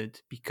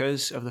open-minded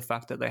because of the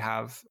fact that they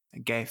have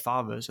gay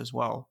fathers as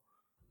well?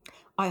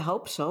 I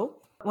hope so.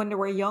 When they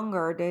were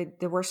younger,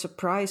 they were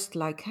surprised,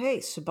 like, hey,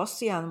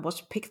 Sebastian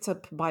was picked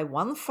up by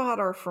one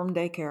father from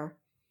daycare.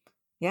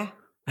 Yeah.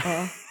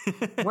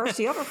 Where's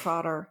the other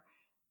father?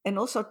 And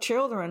also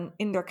children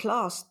in their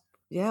class.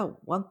 Yeah,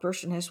 one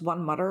person has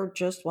one mother,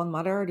 just one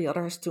mother. The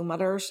other has 2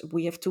 mothers.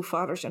 We have 2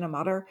 fathers and a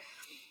mother.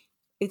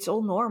 It's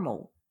all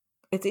normal.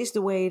 It is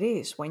the way it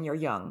is when you're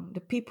young.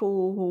 The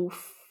people who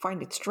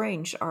find it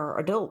strange are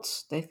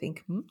adults. They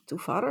think, 2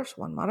 fathers,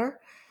 1 mother.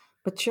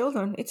 But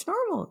children, it's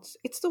normal.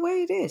 It's the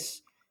way it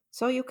is.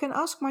 So you can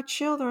ask my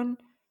children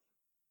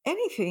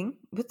anything,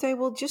 but they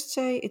will just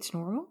say it's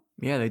normal.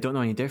 Yeah, they don't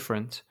know any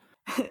different.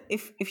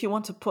 If you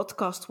want a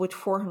podcast with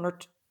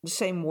 400 the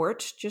same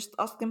words, just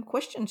ask them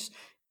questions.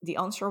 The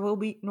answer will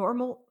be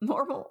normal,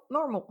 normal,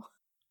 normal.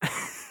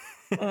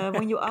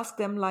 When you ask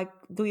them, like,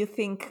 do you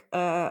think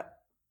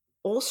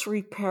all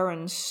 3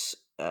 parents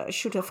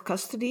should have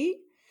custody?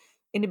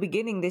 In the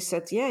beginning, they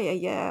said,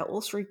 yeah,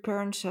 all 3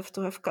 parents have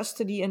to have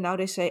custody. And now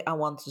they say, I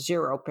want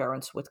 0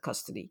 parents with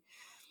custody.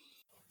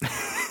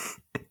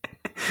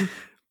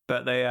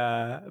 But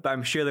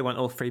I'm sure they want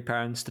all 3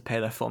 parents to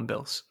pay their phone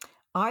bills.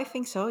 I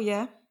think so,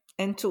 yeah.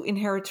 And to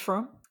inherit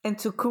from, and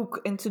to cook,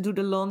 and to do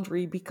the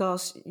laundry,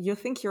 because you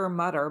think you're a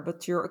mother,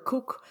 but you're a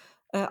cook,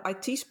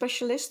 IT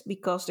specialist,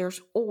 because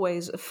there's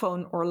always a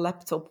phone or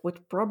laptop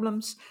with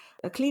problems,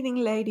 a cleaning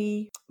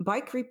lady,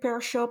 bike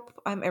repair shop,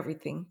 I'm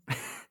everything.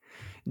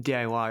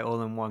 DIY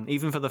all in one.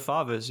 Even for the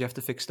fathers, you have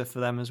to fix stuff for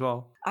them as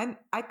well.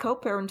 I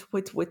co-parent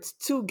with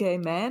 2 gay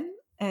men,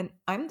 and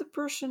I'm the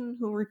person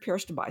who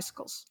repairs the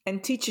bicycles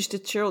and teaches the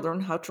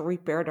children how to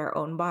repair their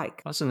own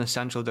bike. That's an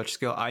essential Dutch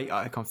skill.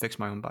 I can't fix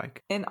my own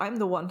bike. And I'm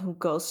the one who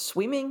goes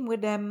swimming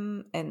with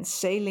them and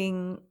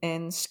sailing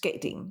and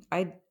skating.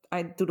 I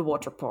do the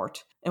water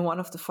part. And one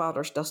of the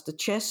fathers does the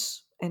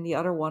chess, and the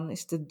other one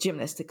is the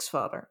gymnastics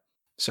father.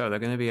 So they're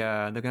going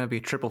to be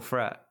a triple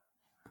threat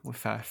with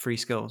 3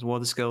 skills: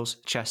 water skills,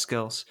 chess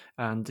skills,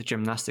 and the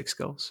gymnastic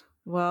skills.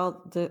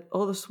 Well, the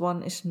oldest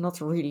one is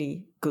not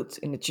really good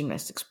in the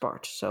gymnastics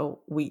part, so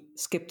we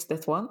skipped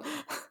that one.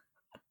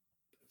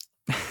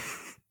 Do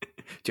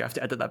you have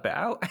to edit that bit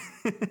out?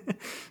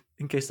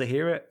 In case they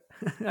hear it?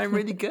 I'm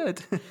really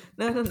good.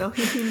 No.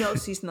 He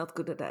knows he's not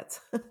good at that.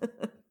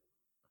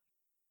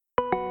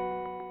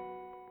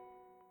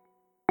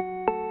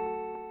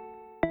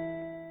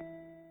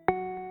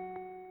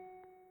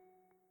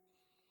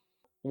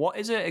 What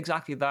is it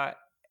exactly that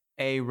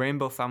a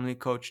rainbow family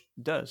coach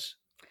does?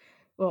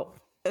 Well,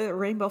 a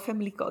rainbow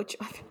family coach.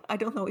 I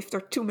don't know if there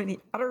are too many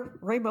other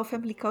rainbow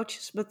family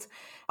coaches, but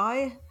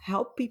I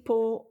help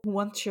people who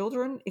want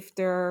children if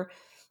they're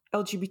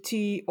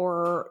LGBT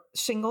or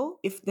single,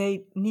 if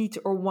they need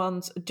or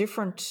want a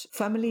different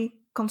family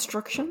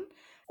construction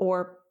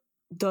or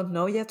don't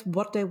know yet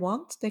what they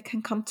want, they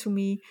can come to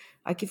me.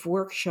 I give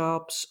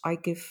workshops, I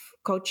give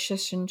coach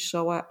sessions,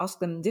 so I ask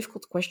them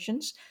difficult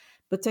questions.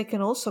 But they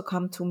can also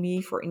come to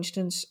me, for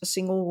instance, a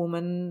single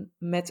woman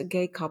met a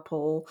gay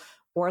couple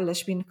or a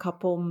lesbian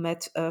couple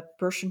met a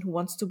person who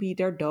wants to be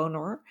their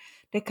donor.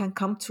 They can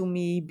come to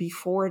me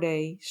before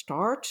they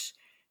start,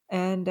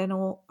 and then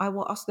I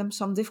will ask them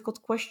some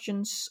difficult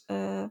questions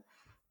to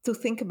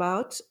think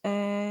about.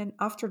 And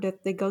after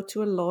that, they go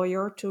to a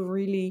lawyer to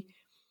really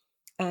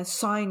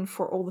sign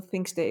for all the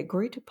things they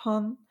agreed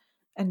upon,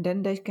 and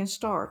then they can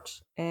start.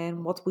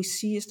 And what we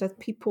see is that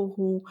people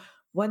who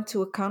went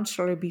to a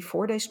counselor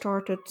before they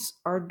started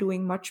are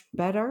doing much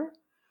better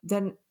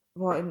than,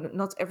 well,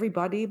 not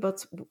everybody,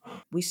 but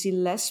we see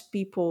less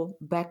people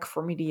back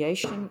for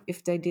mediation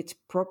if they did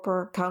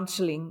proper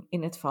counseling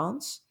in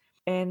advance.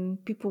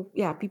 And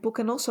people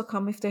can also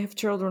come if they have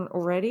children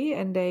already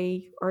and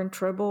they are in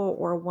trouble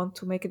or want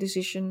to make a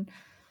decision.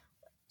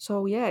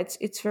 So yeah,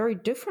 it's very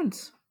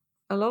different.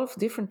 A lot of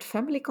different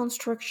family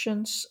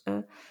constructions,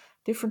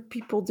 different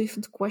people,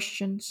 different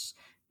questions.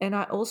 And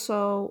I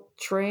also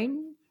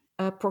train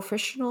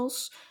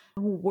professionals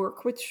who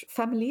work with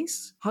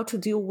families how to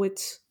deal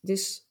with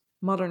these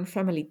modern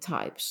family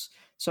types.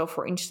 So,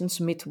 for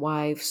instance,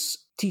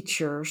 midwives,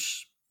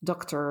 teachers,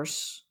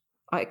 doctors.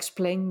 I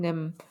explain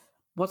them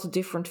what the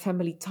different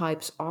family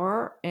types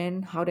are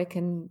and how they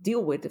can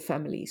deal with the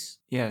families.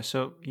 Yeah,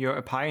 so you're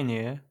a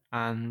pioneer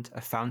and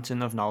a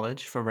fountain of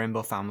knowledge for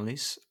rainbow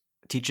families,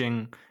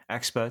 teaching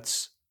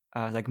experts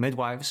like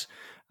midwives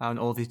and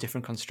all these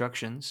different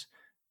constructions.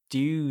 Do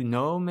you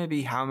know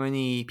maybe how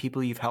many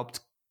people you've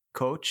helped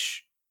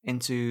coach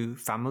into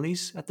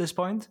families at this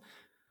point?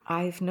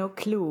 I have no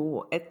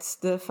clue. At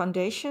the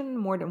foundation,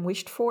 More Than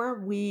Wished For,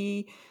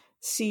 we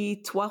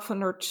see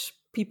 1,200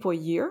 people a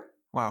year.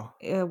 Wow.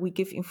 We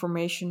give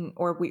information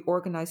or we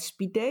organize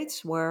speed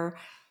dates where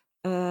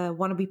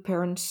wannabe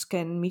parents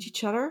can meet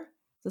each other.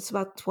 That's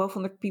about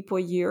 1,200 people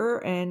a year.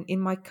 And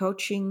in my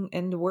coaching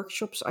and the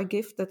workshops I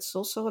give, that's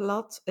also a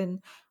lot.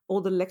 And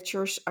all the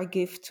lectures I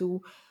give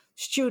to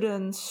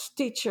students,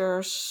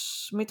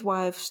 teachers,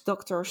 midwives,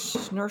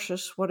 doctors,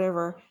 nurses,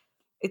 whatever.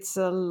 It's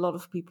a lot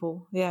of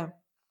people. Yeah.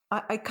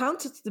 I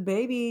counted the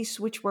babies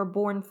which were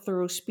born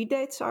through speed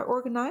dates I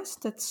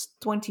organized. That's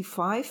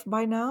 25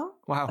 by now.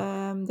 Wow.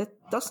 That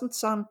doesn't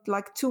sound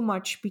like too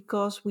much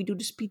because we do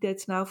the speed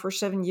dates now for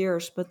 7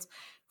 years. But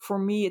for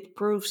me, it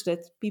proves that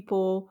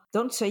people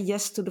don't say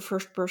yes to the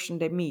first person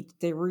they meet.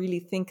 They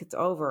really think it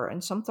over.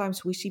 And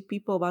sometimes we see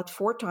people about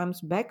 4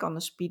 times back on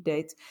a speed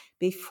date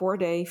before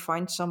they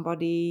find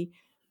somebody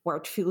where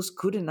it feels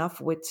good enough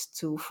with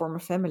to form a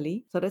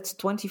family. So that's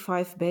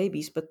 25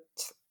 babies. But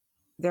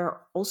there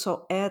are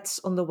also ads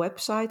on the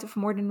website of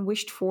More Than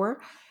Wished For.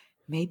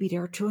 Maybe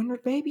there are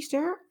 200 babies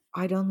there.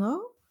 I don't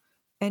know.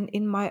 And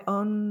in my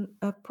own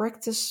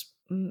practice,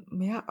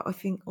 I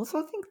think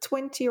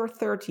 20 or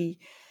 30.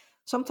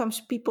 Sometimes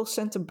people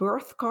send a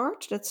birth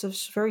card. That's a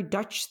very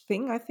Dutch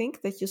thing, I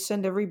think, that you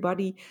send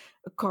everybody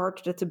a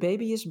card that the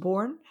baby is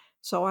born.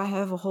 So I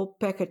have a whole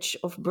package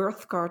of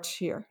birth cards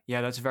here. Yeah,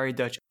 that's very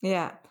Dutch.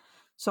 Yeah.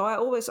 So I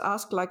always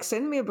ask, like,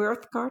 send me a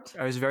birth card.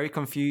 I was very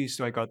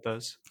confused when I got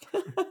those.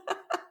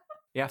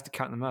 You have to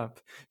count them up.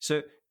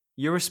 So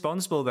you're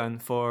responsible then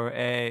for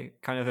a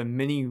kind of a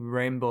mini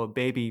rainbow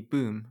baby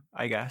boom,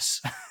 I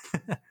guess.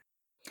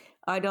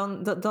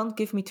 Don't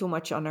give me too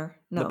much honor.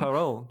 No. The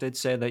Parole did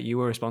say that you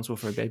were responsible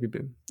for a baby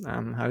boom.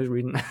 I was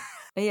reading.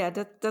 Yeah,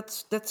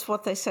 that's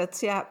what they said.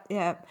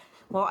 Yeah.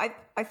 Well,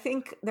 I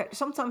think that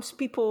sometimes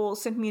people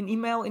send me an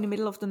email in the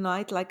middle of the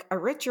night, like, I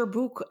read your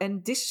book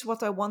and this is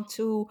what I want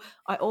to.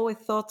 I always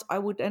thought I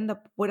would end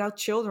up without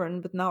children,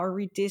 but now I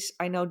read this,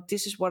 I know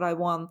this is what I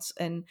want.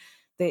 And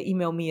they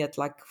email me at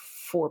like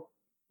 4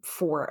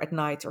 at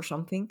night or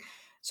something.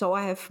 So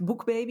I have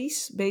book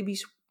babies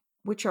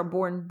which are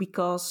born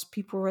because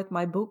people read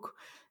my book.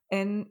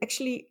 And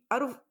actually,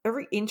 out of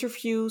every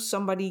interview,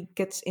 somebody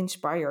gets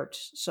inspired.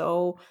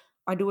 So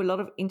I do a lot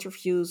of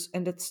interviews,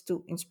 and that's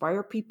to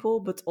inspire people,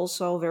 but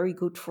also very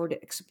good for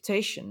the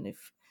acceptation.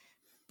 If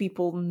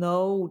people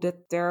know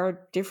that there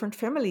are different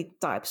family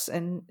types,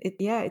 and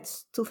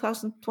it's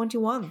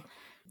 2021.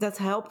 That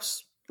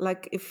helps.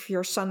 Like if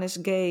your son is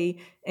gay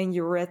and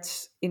you read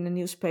in the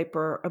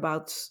newspaper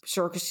about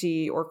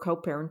surrogacy or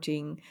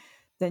co-parenting,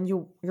 then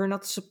you're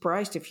not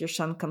surprised if your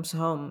son comes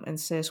home and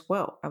says,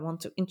 well, I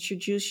want to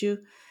introduce you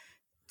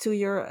to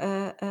your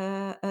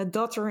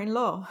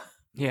daughter-in-law.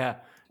 Yeah,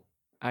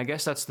 I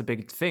guess that's the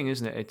big thing,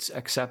 isn't it? It's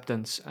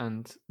acceptance.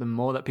 And the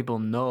more that people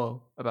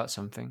know about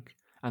something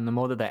and the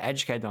more that they're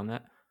educated on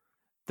it,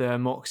 the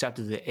more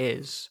accepted it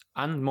is.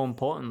 And more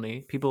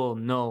importantly, people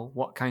know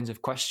what kinds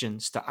of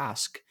questions to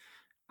ask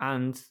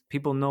and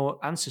people know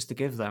answers to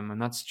give them. And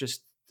that's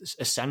just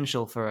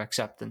essential for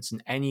acceptance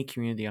in any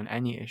community on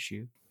any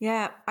issue.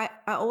 Yeah, I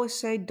always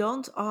say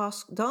don't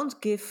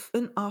give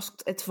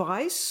unasked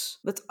advice,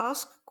 but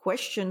ask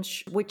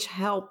questions which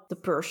help the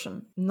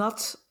person.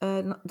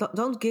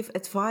 Don't give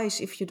advice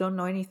if you don't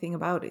know anything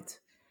about it.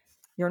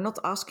 You're not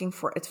asking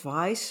for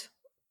advice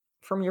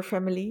from your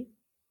family.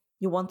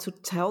 You want to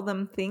tell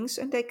them things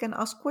and they can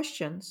ask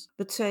questions.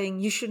 But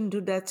saying you shouldn't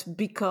do that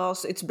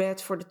because it's bad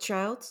for the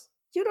child,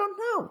 you don't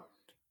know.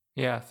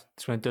 Yeah,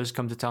 it's when it does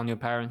come to telling your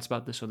parents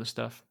about this sort of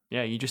stuff.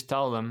 Yeah, you just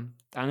tell them.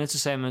 And it's the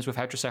same as with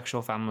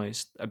heterosexual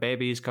families. A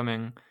baby is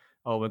coming.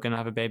 Oh, we're going to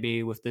have a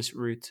baby with this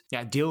root.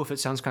 Yeah, deal with it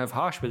sounds kind of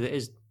harsh, but it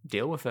is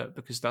deal with it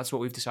because that's what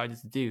we've decided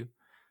to do.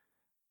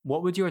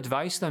 What would your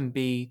advice then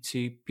be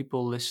to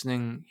people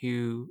listening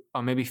who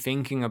are maybe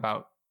thinking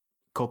about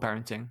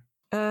co-parenting?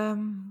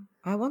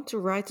 I want to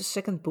write a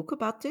second book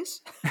about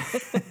this.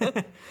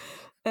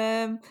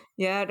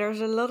 Yeah,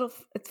 there's a lot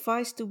of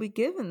advice to be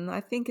given.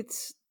 I think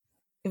it's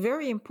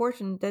very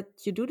important that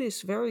you do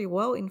this very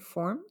well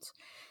informed.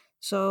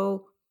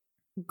 So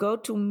go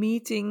to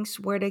meetings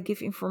where they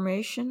give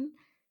information.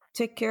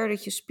 Take care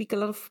that you speak a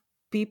lot of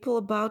people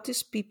about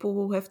this, people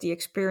who have the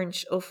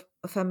experience of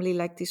a family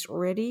like this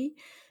already,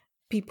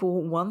 people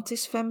who want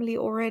this family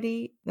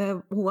already,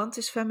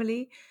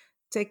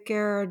 Take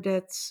care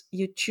that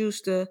you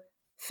choose the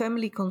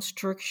family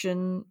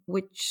construction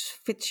which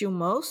fits you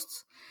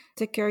most.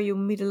 Take care you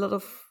meet a lot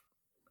of,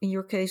 in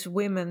your case,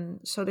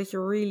 women, so that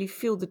you really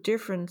feel the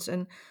difference.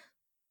 And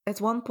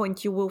at one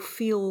point you will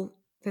feel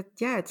that,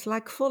 yeah, it's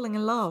like falling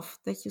in love,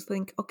 that you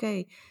think,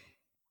 okay,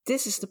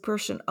 this is the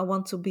person I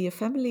want to be a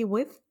family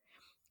with.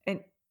 And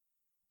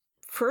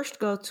first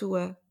go to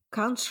a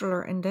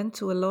counselor and then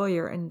to a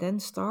lawyer and then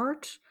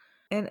start.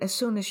 And as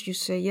soon as you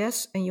say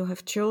yes and you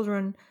have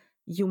children,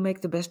 you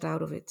make the best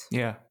out of it.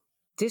 Yeah.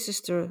 This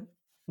is the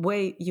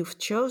way you've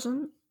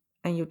chosen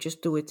and you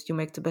just do it. You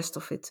make the best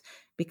of it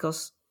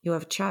because you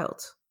have a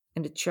child.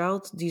 And the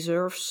child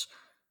deserves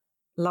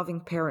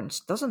loving parents.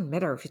 Doesn't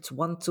matter if it's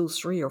 1, 2,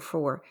 3, or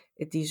 4.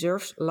 It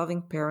deserves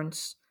loving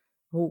parents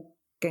who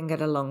can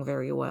get along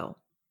very well.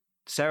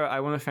 Sarah,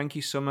 I want to thank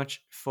you so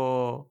much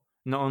for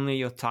not only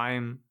your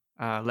time,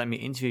 let me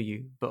interview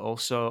you, but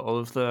also all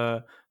of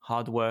the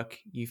hard work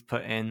you've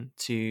put in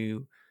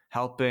to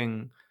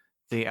helping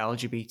the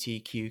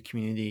LGBTQ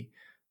community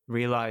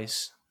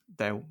realize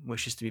their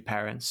wishes to be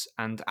parents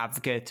and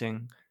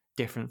advocating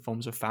different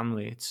forms of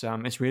family.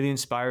 It's really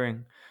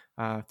inspiring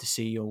to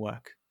see your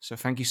work. So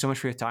thank you so much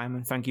for your time,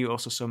 and thank you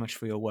also so much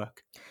for your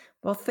work.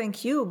 Well,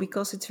 thank you,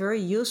 because it's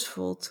very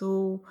useful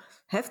to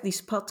have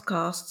these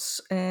podcasts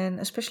and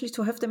especially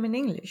to have them in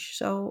English.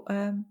 So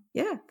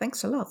yeah,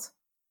 thanks a lot.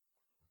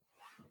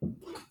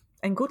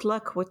 And good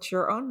luck with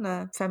your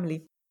own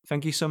family.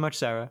 Thank you so much,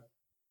 Sarah.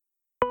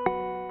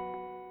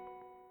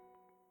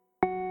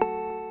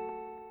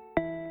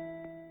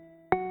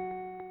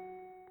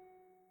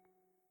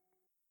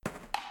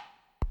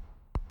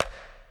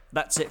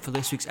 That's it for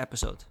this week's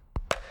episode.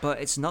 But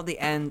it's not the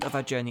end of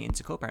our journey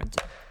into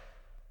co-parenting.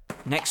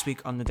 Next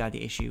week on The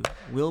Daddy Issue,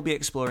 we'll be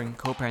exploring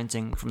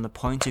co-parenting from the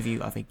point of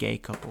view of a gay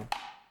couple.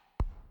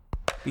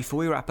 Before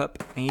we wrap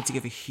up, I need to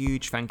give a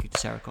huge thank you to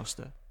Sara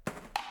Coster.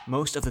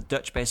 Most of the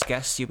Dutch-based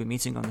guests you'll be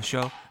meeting on the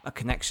show are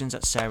connections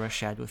that Sarah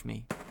shared with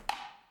me.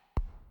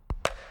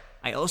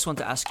 I also want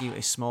to ask you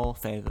a small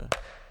favour.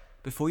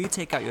 Before you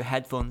take out your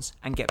headphones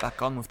and get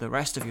back on with the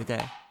rest of your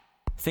day,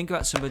 think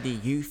about somebody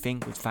you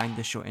think would find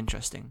this show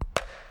interesting.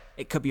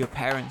 It could be your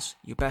parents,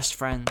 your best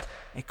friend,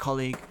 a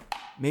colleague,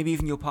 maybe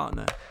even your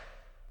partner.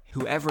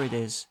 Whoever it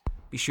is,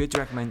 be sure to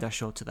recommend our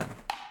show to them.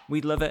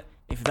 We'd love it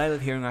if they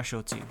love hearing our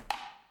show too.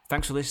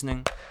 Thanks for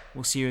listening.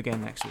 We'll see you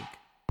again next week.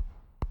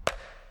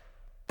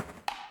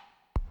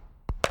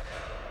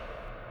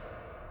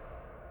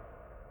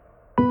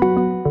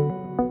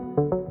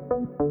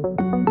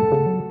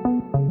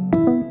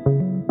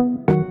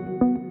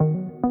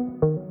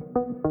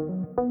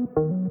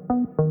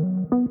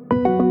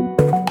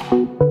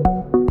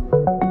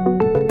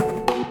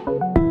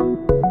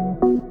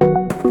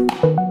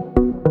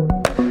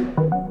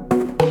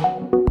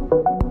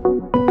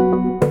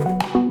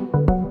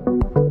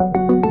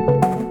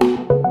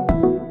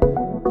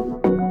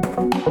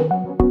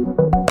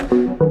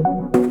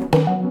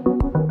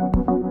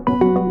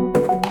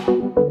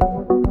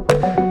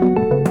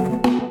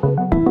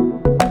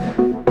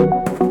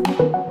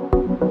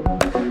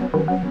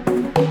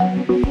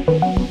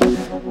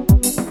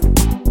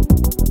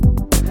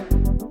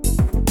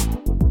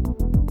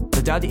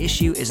 The Daddy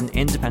Issue is an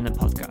independent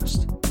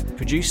podcast,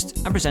 produced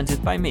and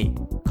presented by me,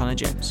 Connor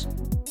James.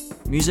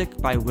 Music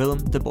by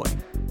Willem de Boy.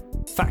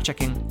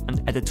 Fact-checking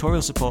and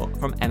editorial support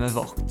from Emma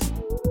Vogt.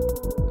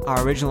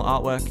 Our original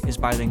artwork is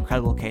by the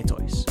incredible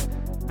K-Toys.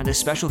 And a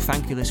special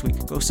thank you this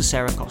week goes to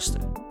Sara Coster,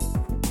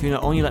 who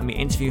not only let me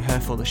interview her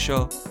for the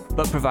show,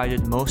 but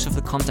provided most of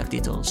the contact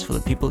details for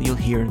the people you'll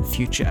hear in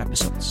future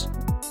episodes.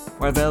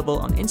 We're available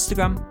on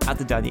Instagram at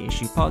The Daddy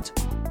Issue Pod,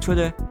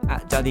 Twitter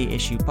at Daddy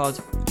Issue Pod,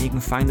 and you can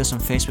find us on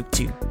Facebook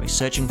too by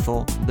searching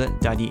for The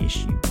Daddy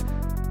Issue.